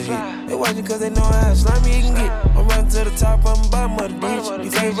call another hit. They watching cause they know how slimy you can get. I'm running to the top, I'm bottom of the ditch.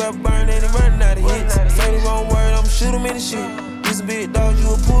 You can't rap burn and he running out of hits. Say the wrong word, I'm shoot him in the shit. You some big dogs, you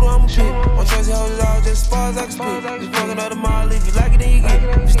a poodle, I'm a pit. My trusty hoes is all just as far as I can spit. Just fucking up the mall, if you like it, then you get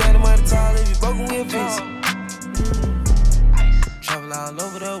it. You standing by the tall, if you broken, we'll fix. Travel all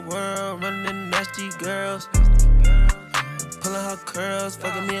over the world, running in nasty girls. Pulling her curls,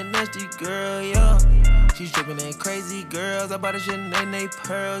 fucking me a nasty girl, yeah. She's dripping in crazy girls, I bought a shit and they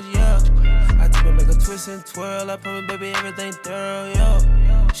pearls, yeah. I tip it, make a twist and twirl, I promise baby everything thorough,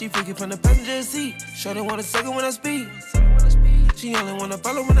 yeah. She freaking from the passenger seat, sure don't want a second when I speak. She only wanna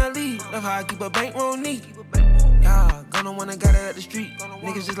follow when I leave, love how I keep a bankroll neat. Yeah, gonna wanna got it at the street,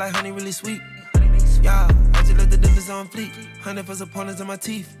 niggas just like honey really sweet. Yeah, I just let the difference on fleek, 100 for opponents in my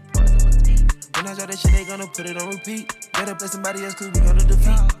teeth. When I drop that shit, they gonna put it on repeat. Better play somebody else, cause we gonna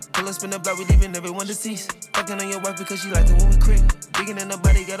defeat. Pull up, spin the block, we leaving everyone deceased. Fucking on your wife because she like it when we creep. Digging in the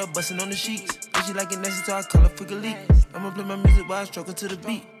body, got her bustin' on the sheets. And she like it nasty, so I call her freak elite. I'ma play my music while I stroke to the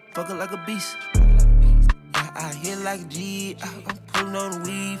beat. Fuck her like a beast. Yeah, I hit like a G, I'm pulling on the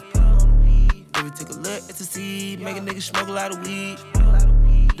weave. Baby, take a look at the seed, make a nigga smoke a lot of weed.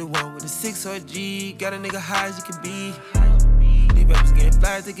 The one with the 6 or G, got a nigga high as you can be. These rappers getting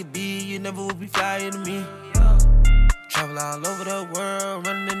fly as they could be, you never would be flyer to me. Travel all over the world,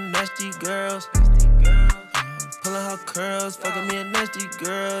 running in nasty girls. Pulling her curls, fucking me a nasty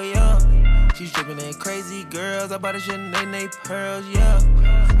girl, yeah. She's dripping in crazy girls, I bought a shit and they pearls, yeah.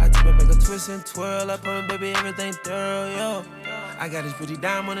 I tip it, make a twist and twirl, I promise baby everything thorough, yeah. I got this pretty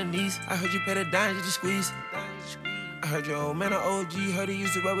dime on her knees, I heard you pay the dime, you just squeeze. I heard your old man an OG, heard he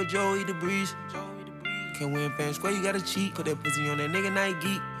used to ride with Joey the Breeze. Can't win fair and square, you gotta cheat. Put that pussy on that nigga night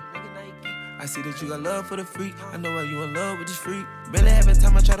geek. I see that you got love for the freak. I know why you in love with this freak. Barely having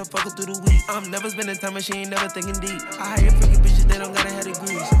time, I try to fuck her through the week. I'm never spending time and she ain't never thinking deep. I hire freaky bitches, they don't gotta have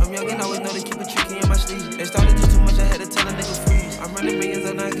degrees. I'm young and always know they keep it tricky in my sleeve. They started to do too much, I had to tell a nigga freeze. I'm running millions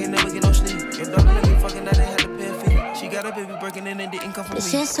and I can't never get no sleep. Your daughter let me fucking, now they had to pay a fee. She got got a baby breaking in and didn't come from me.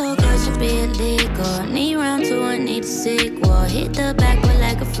 This shit so good should be illegal. Need round 2 and need a sequel. Hit the backward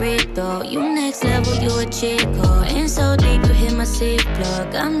like a freak though. You next level, you a chico. In so deep, you hit my seat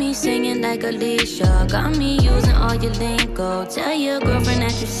plug. Got me singing like Alicia. Got me using all your lingo. Tell your girlfriend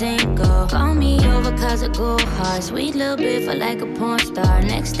that you single. Call me over cause I go hard. Sweet little bit for like a porn star.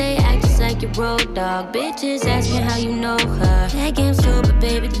 Next day, act just like your road dog. Bitches asking how you know her. That game's super,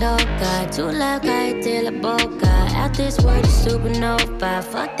 baby, loca. Too loud, cállate la boca. Out this world is supernova.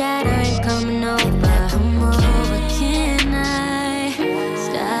 Fuck that, I ain't coming over. Come over, can I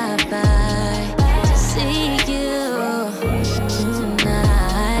stop by to see you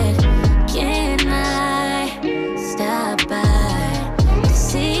tonight? Can I stop by to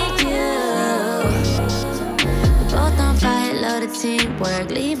see you? We both on fire, love the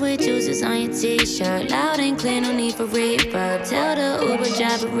teamwork. Leave with juices on your t-shirt. Loud and clear, no need for reverb. Tell the Uber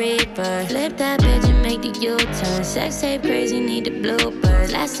driver reaper. Flip that bitch and make the U-turn. Sex tape crazy, need the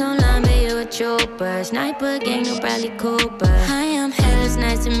bloopers. Last so long, but you a trooper. Sniper gang, no Bradley Cooper. I am hell, it's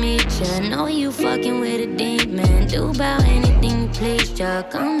nice to meet ya. Know you fucking with a demon. Do about anything you please ya.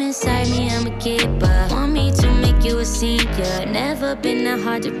 Come inside me, I'm a keeper. Want me to make you a senior. Never been that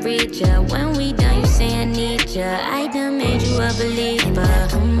hard to reach ya. When we done, you say I need ya. I done made you a believer.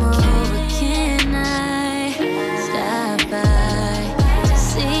 Come over, can I stop by to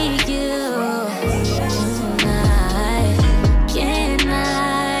see you tonight? Can I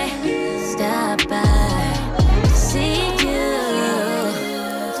stop by to see you?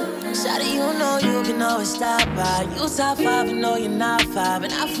 Shawty, you know you can always stop by. You top 5, you know you're not 5.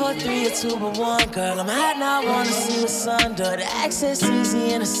 And I 4, 3, or 2, but 1, girl. I'm hot now, I wanna see what's under. The accent's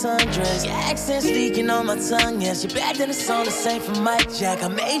easy in a sundress. Your accent's leaking on my tongue, yes. You're bad, then it's on the same for Mike Jack. I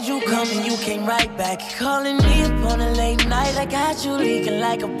made you come and you came right back. You're calling me up on a late night. I got you leaking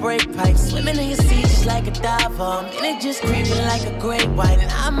like a brake pipe. Swimming in your seat just like a diver. I'm in it just creeping like a great white.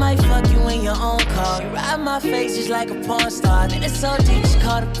 And I might fuck you in your own car. You ride my face just like a porn star. Then it's so deep, just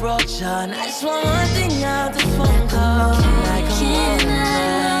call the brooch on. I just want one thing out the phone call. Like I'm Can I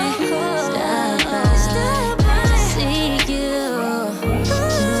stop by to see you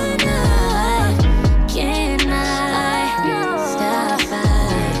tonight? Can I stop by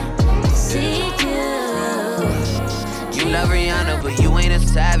to see you? You love Rihanna, but you ain't a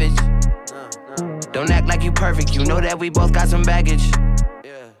savage. Don't act like you perfect, you know that we both got some baggage.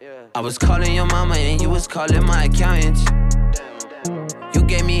 I was calling your mama and you was calling my accountant. You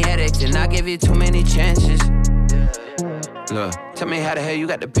gave me headaches and I gave you too many chances. Look, tell me how the hell you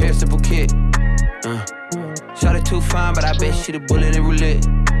got the perishable kit. Shot it too fine, but I bet she the bullet in roulette.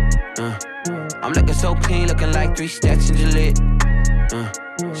 I'm looking so clean, looking like 3 stacks in Gillette.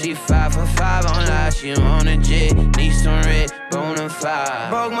 She 5 for 5 on live, she on a jet. Need some red, bonafide.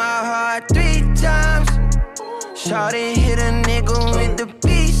 Broke my heart 3 times. Shawty hit a nigga with the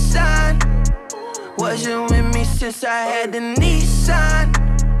peace sign. Wasn't with me since I had the Nissan.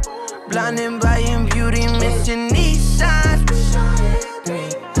 Blinded by your beauty, missing Nissan.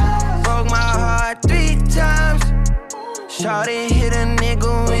 Broke my heart 3 times. Shawty hit a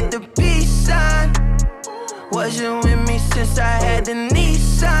nigga with the peace sign. Wasn't with me since I had the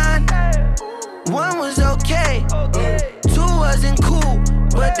Nissan. 1 was okay, 2 wasn't cool,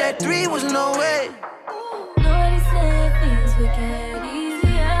 but that 3 was no way. Nobody said things would get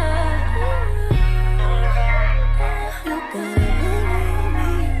easier. You gotta believe me.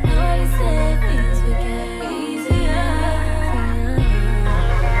 Nobody said things would get easier.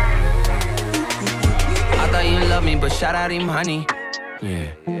 I thought you loved me, but shout out him, honey. Yeah.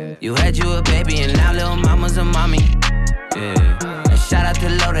 You had you a baby, and now little mama's a mommy. Yeah. And shout out to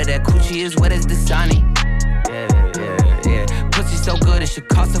Loda, that coochie is wet as Dasani. Yeah. Pussy so good, it should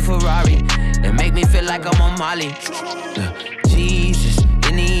cost a Ferrari. It make me feel like I'm on Molly. Jesus,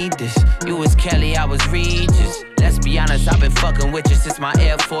 you need this. You was Kelly, I was Regis. Let's be honest, I've been fucking with you since my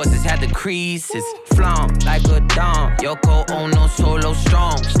Air Forces had the creases. Flown like a dawn. Yoko Ono solo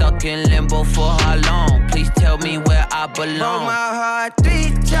strong. Stuck in limbo for how long? Please tell me where I belong. Broke my heart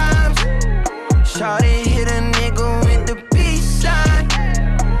 3 times. Shawty hit a nigga with the peace sign.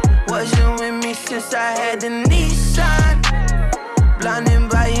 Wasn't with me since I had the Nissan. Blinded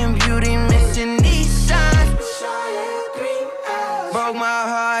by your beauty, missing Nissan. Broke my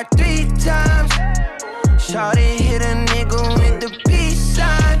heart 3 times. Shawty hit a nigga with the peace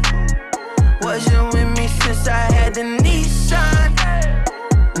sign. Wasn't with me since I had the Nissan.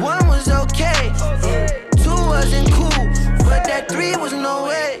 1 was okay, 2 wasn't cool, but that 3 was no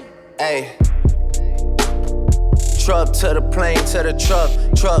way. Ayy. Truck to the plane, to the truck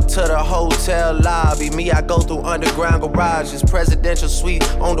to the hotel lobby. Me, I go through underground garages, presidential suite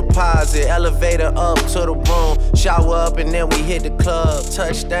on deposit, elevator up to the room, shower up and then we hit the club.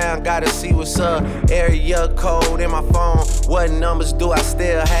 Touchdown, gotta see what's up. Area code in my phone. What numbers do I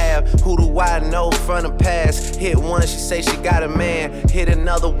still have? Who do I know from the past? Hit one, she say she got a man. Hit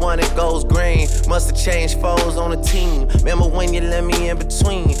another one, it goes green. Must've changed foes on the team. Remember when you let me in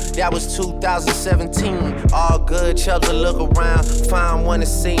between? That was 2017. All good, Chubbs to look around. Find one that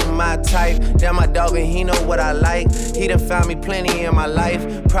seem my type. Damn, my dog and he know what I like. He done found me plenty in my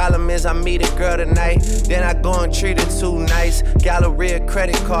life. Problem is I meet a girl tonight, then I go and treat her too nice. Galleria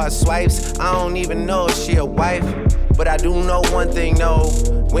credit card swipes. I don't even know if she a wife, but I do know one thing, no.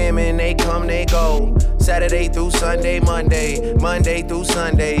 Women, they come, they go. Saturday through Sunday, Monday through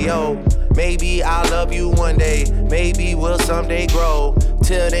Sunday, yo. Maybe I'll love you one day, maybe we'll someday grow.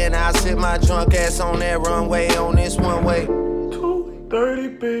 Till then, I'll sit my drunk ass on that runway, on this one way.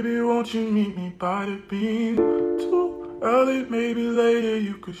 2:30, baby, won't you meet me by the beam? Too early, maybe later,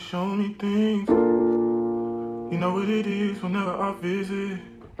 you could show me things. You know what it is whenever I visit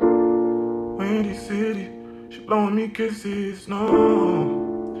Windy City, she blowing me kisses,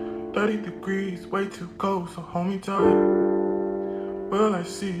 no. 30 degrees, way too cold, so hold me tight. Will I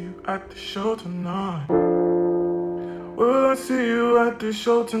see you at the show tonight? Will I see you at the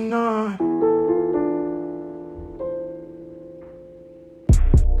show tonight?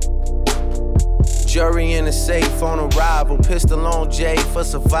 Jury in the safe on arrival. Pistol on Jay for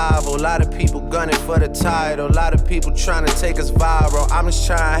survival. A lot of people gunning for the title. A lot of people trying to take us viral. I'm just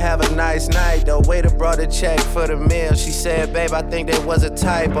trying to have a nice night though. Waiter brought a check for the meal. She said, babe, I think there was a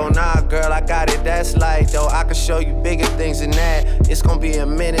typo. Nah, girl, I got it, that's light though. I can show you bigger things than that. It's gonna be a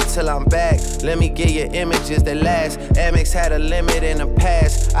minute till I'm back. Let me get you images that last. Amex had a limit in the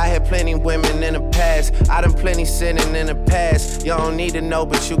past. I had plenty women in the past. I done plenty sinning in the past. You don't need to know,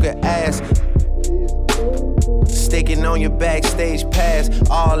 but you can ask. Sticking on your backstage pass,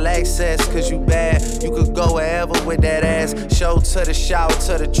 all access, cause you bad. You could go wherever with that ass. Show to the shower,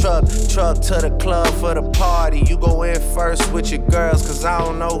 to the truck to the club for the party. You go in first with your girls, cause I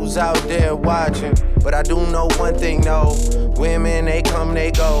don't know who's out there watching. But I do know one thing, no. Women, they come,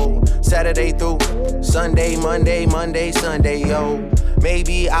 they go. Saturday through Sunday, Monday, Sunday, yo.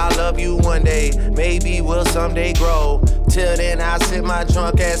 Maybe I'll love you one day, maybe we'll someday grow. Till then, I'll sit my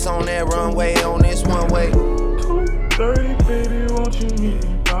drunk ass on that runway, on this one way. 2:30, baby, won't you meet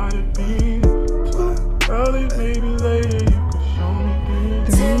me by the beam? Too early, maybe later, you could show me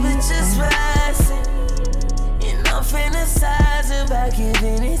things. Temperatures rising, and I'm fantasizing about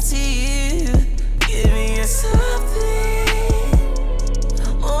giving it to you. Giving you something,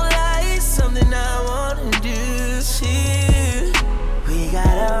 more like something I wanna do to you. We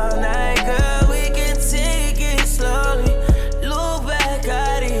got all night, girl, we can take it slowly. Look back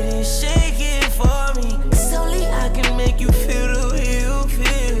at it and shake it for me. Slowly I can make you feel the way you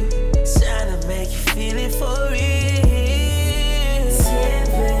feel. Trying to make you feel it for real.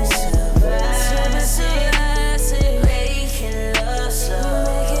 Temperature rising, making love slow.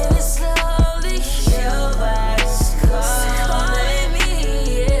 Making it slowly. Your body's calling me,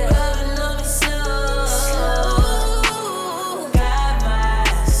 yeah. Rubbing on me slow. Got my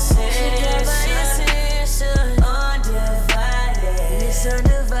attention, undivided. It's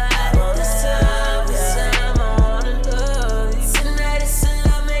undivided. This time I wanna love you. Tonight it's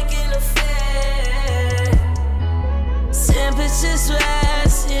love making a fair. Temperatures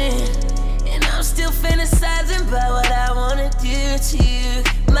rising, and I'm still fantasizing about what I wanna do to you.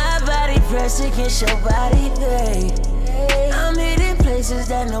 My body pressed against your body, babe. I'm hitting places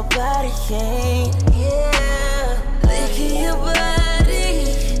that nobody can. Yeah, licking your body,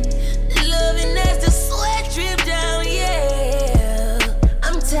 loving as the sweat drip down. Yeah,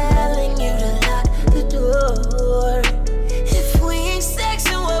 I'm telling you to lock the door. If we ain't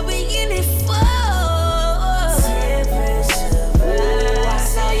sexing, what we in it for? Temperature rising,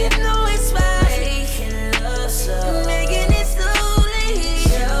 so you know it's fine. Making love slow, making it slowly.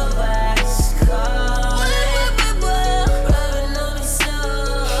 Your body's calling, rubbing on me slow.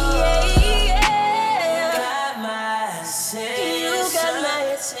 Yeah, got my attention.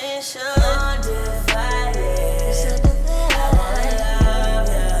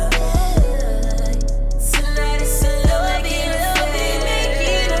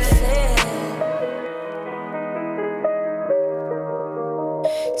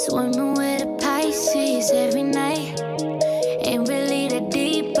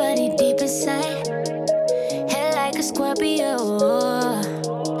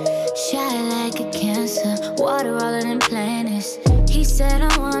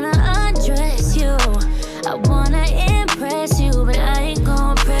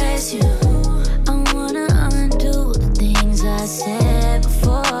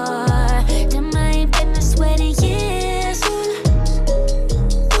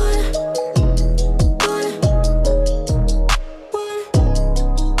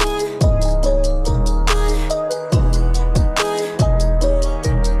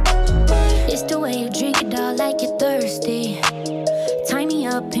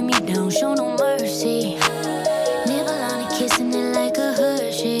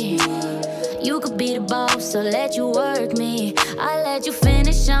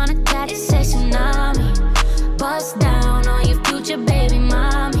 on a cat, it say tsunami. Bust down on your future baby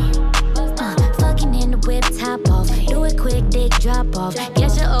mommy. Fucking in the whip, top off. Do it quick, dick drop off.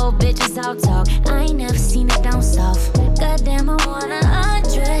 Guess your old bitches out talk. I ain't never seen it down south. Goddamn, I wanna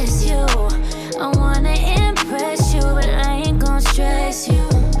undress you. I wanna impress you, but I ain't gon' stress you.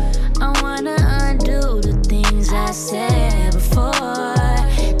 I wanna undo the things I said before.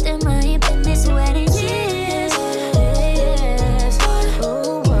 Then I ain't been this wet in years.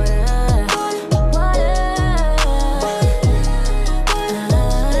 Ooh, water, water.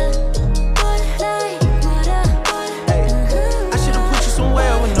 Hey, I should've put you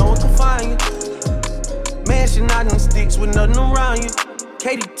somewhere where no one can find you. Mansion out in sticks with nothing around you.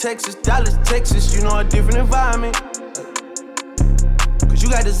 Katy, Texas, Dallas, Texas, you know a different environment. Cause you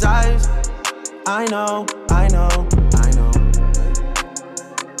got desires. I know, I know, I know.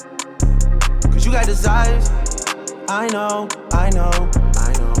 Cause you got desires. I know, I know,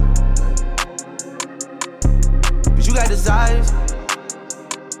 I know. Cause you got desires.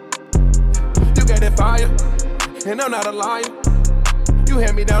 You got that fire, and I'm not a liar. You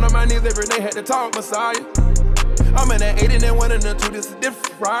had me down on my knees every day, had to talk Messiah. I'm in that 8 and that 1 and that 2, this is a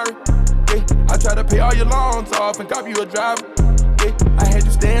different Ferrari. Yeah, I try to pay all your loans off and cop you a driver. Yeah, I had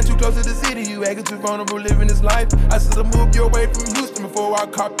you staying too close to the city, you acting too vulnerable living this life. I should've moved you away from Houston before I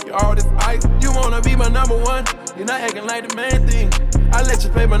cop you all this ice. You wanna be my number one, you're not acting like the main thing. I let you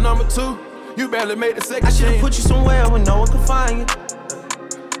play my number 2, you barely made the second. I should've put you somewhere where no one can find you.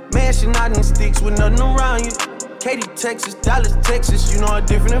 Mansion out in sticks with nothing around you. Katy, Texas, Dallas, Texas, you know a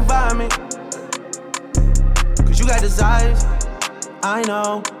different environment. Cause you got desires. I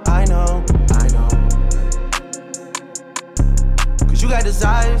know, I know, I know. Cause you got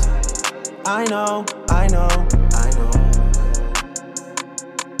desires. I know, I know, I know.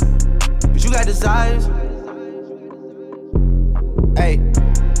 Cause you got desires. Hey,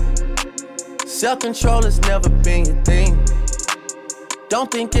 self-control has never been your thing. Don't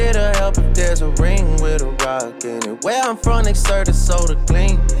think it'll help if there's a ring with a rock in it. Where I'm from, they serve the soda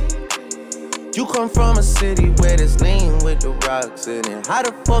clean. You come from a city where there's lean with the rocks in it. How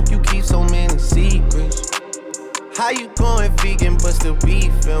the fuck you keep so many secrets? How you going vegan but still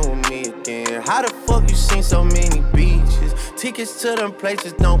beefing with me again? How the fuck you seen so many beaches? Tickets to them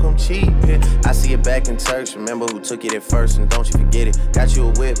places don't come cheap here. I see it back in Turks, remember who took it at first and don't you forget it. Got you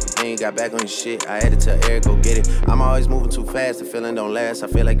a whip, but then you got back on your shit. I had to tell Eric, go get it. I'm always moving too fast, the feeling don't last. I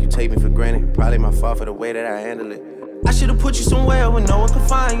feel like you take me for granted. Probably my fault for the way that I handle it. I should've put you somewhere where no one can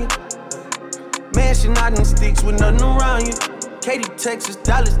find you. Mansion out in sticks with nothing around you. Katy, Texas,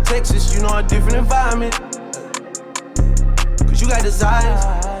 Dallas, Texas, you know a different environment. Cause you got desires.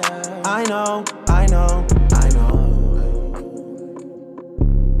 I know, I know, I know.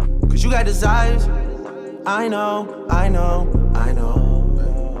 Cause you got desires. I know, I know, I know.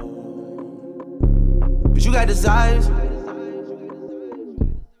 Cause you got desires.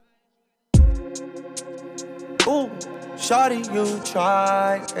 Ooh. Shawty, you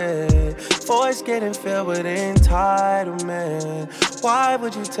try it. Voice getting filled with entitlement. Why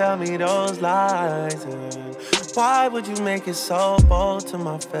would you tell me those lies? And why would you make it so bold to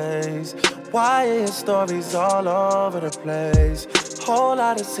my face? Why are your stories all over the place? Whole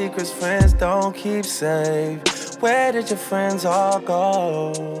lot of secrets friends don't keep safe. Where did your friends all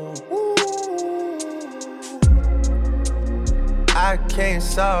go? Ooh. I can't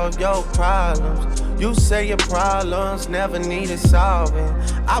solve your problems. You say your problems never needed solving.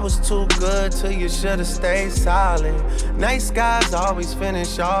 I was too good till you should've stayed silent. Nice guys always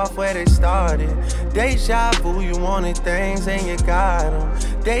finish off where they started. Deja vu, you wanted things and you got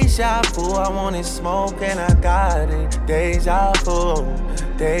them. Deja vu, I wanted smoke and I got it. Deja vu,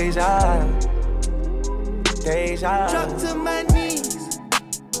 deja, deja. Drop to my knees,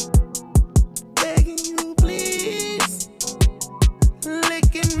 begging you please,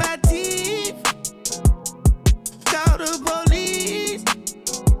 licking my teeth. Call the police.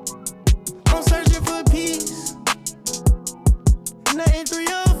 I'm searching for peace. Nothing 3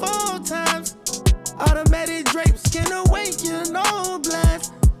 or 4 times. Automatic drapes can awake you, no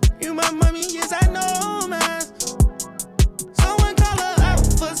blast. You my mommy, yes I know, man. Someone call her out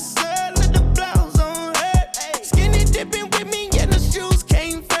for sale, let the blouse on her. Skinny dipping with me and the shoes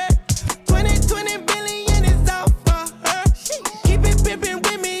came fat. 20 billion is out for her. Keep it pimping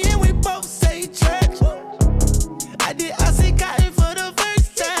with me and we both say trash. I did Oxycontin for the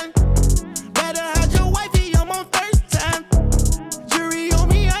first time. Better hide your wifey, I'm on first time. Jury on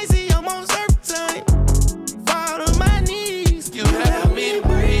me, I see I'm on surf time. Fall to my knees.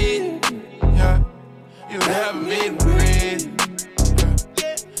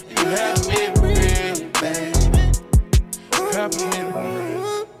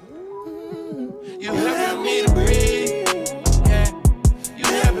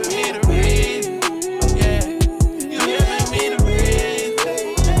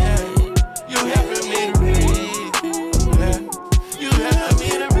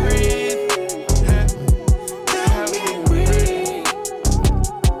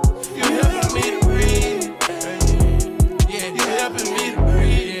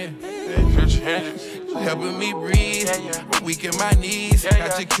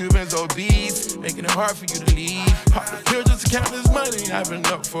 Got your Cubans obese, making it hard for you to leave. Pop the pill just to count this money, I've been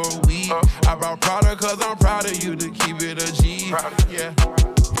up for a week. I brought Prada cause I'm proud of you to keep it a G. Yeah.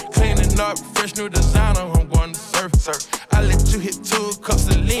 Cleaning up, fresh new designer, I'm going to surf. I let you hit 2 cups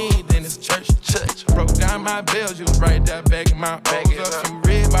of lean, then it's church. Broke down my bells, you was right there back in my O's. A few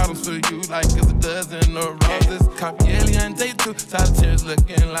red bottles for you, like it's a dozen of roses. Copy Eliante too, solitaires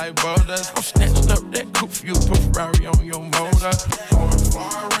looking like boulders. I'm snatching up that coupe for you, put Ferrari on your motor. Going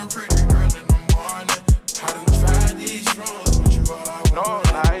far and pretty girl in the morning. How do you try these drugs, but you all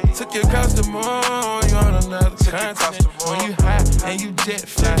I want? Took your customer, you on another continent. When you high and you jet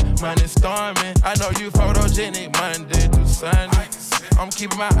fly, money storming. I know you photogenic Monday through Sunday. I'm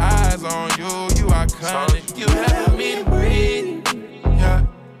keeping my eyes on you, you iconic. You helping me to breathe, yeah.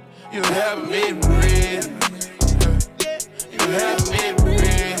 You helping me to breathe, yeah. You helping me to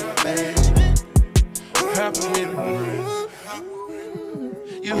breathe, baby. You helping me to breathe.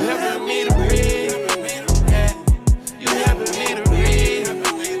 You helping me to breathe, yeah. You helping me to breathe,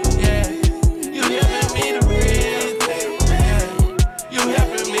 yeah. You helping me to breathe, yeah. You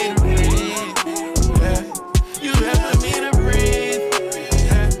helping me to breathe, yeah. You helping me to breathe.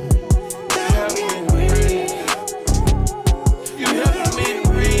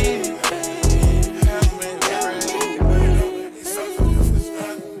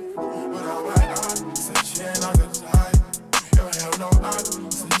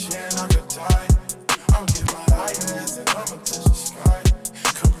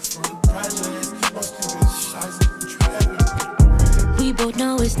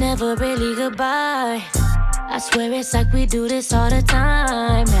 It's never really goodbye. I swear it's like we do this all the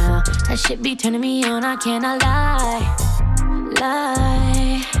time now. That shit be turning me on, I cannot lie.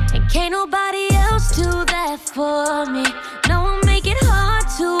 And can't nobody else do that for me. No one make it hard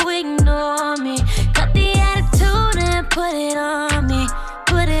to ignore me. Cut the attitude and put it on me.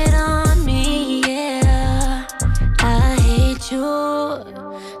 Put it on me, yeah. I hate you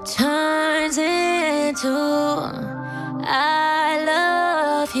turns into I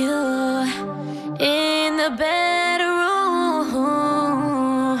love you in the bedroom.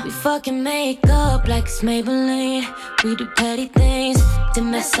 We fucking make up like it's Maybelline. We do petty things to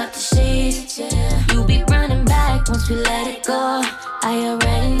mess up the sheets. You be running back once we let it go. I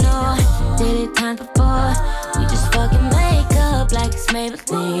already know, did it times before. We just fucking make up like it's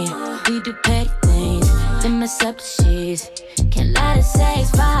Maybelline. We do petty things to mess up the sheets. Can't lie to say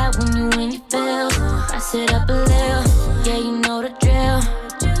it's vibe when you in your feels. I sit up a little, yeah, you know the drill.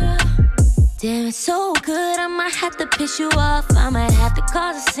 Damn, it's so good, I might have to piss you off. I might have to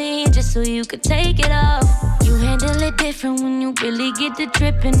cause a scene just so you could take it off. You handle it different when you really get to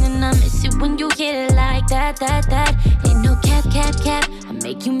dripping. And I miss it when you hit it like that. Ain't no cap. I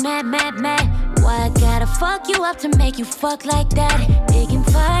make you mad. Why I gotta fuck you up to make you fuck like that? Big and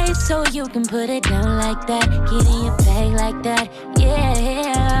fight so you can put it down like that. Get in your bag like that,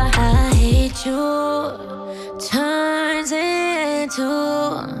 yeah. I hate you turns into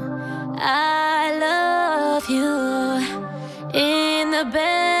I love you in the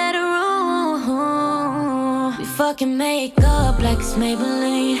bedroom. We fucking make up like it's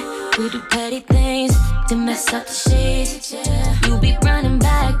Maybelline. We do petty things to mess up the sheets. You be running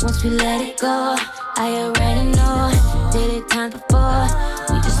back once we let it go. I already know, did it times before.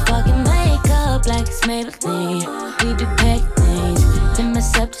 We just fucking make up like it's Maybelline. We do petty things to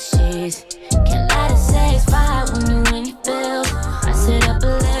mess up the sheets. Can't lie to say it's vibe when you in your feels. I sit up a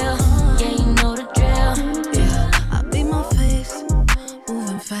little, yeah, you know the drill. Yeah, I beat my face,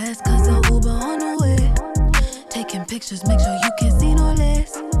 moving fast cause the Uber on the way. Taking pictures, make sure you can't see no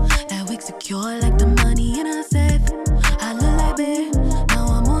less. That wig secure like the money in a safe. I look like babe, now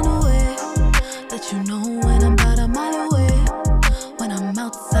I'm on the way. Let you know when I'm about a mile away. When I'm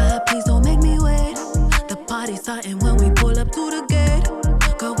outside, please don't make me wait. The party's starting when we pull up to the gate.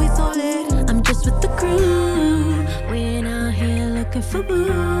 Girl, we so late. I'm just with the crew. We ain't out here looking for boo.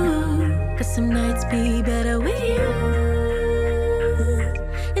 Cause some nights be better with you.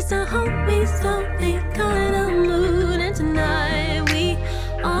 It's a homie, something kind of mood. And tonight we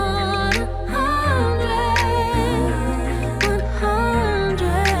on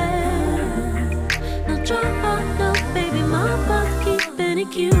 100. No drama, no baby, my boss keeping it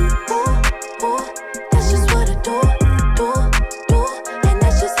cute. Ooh, ooh.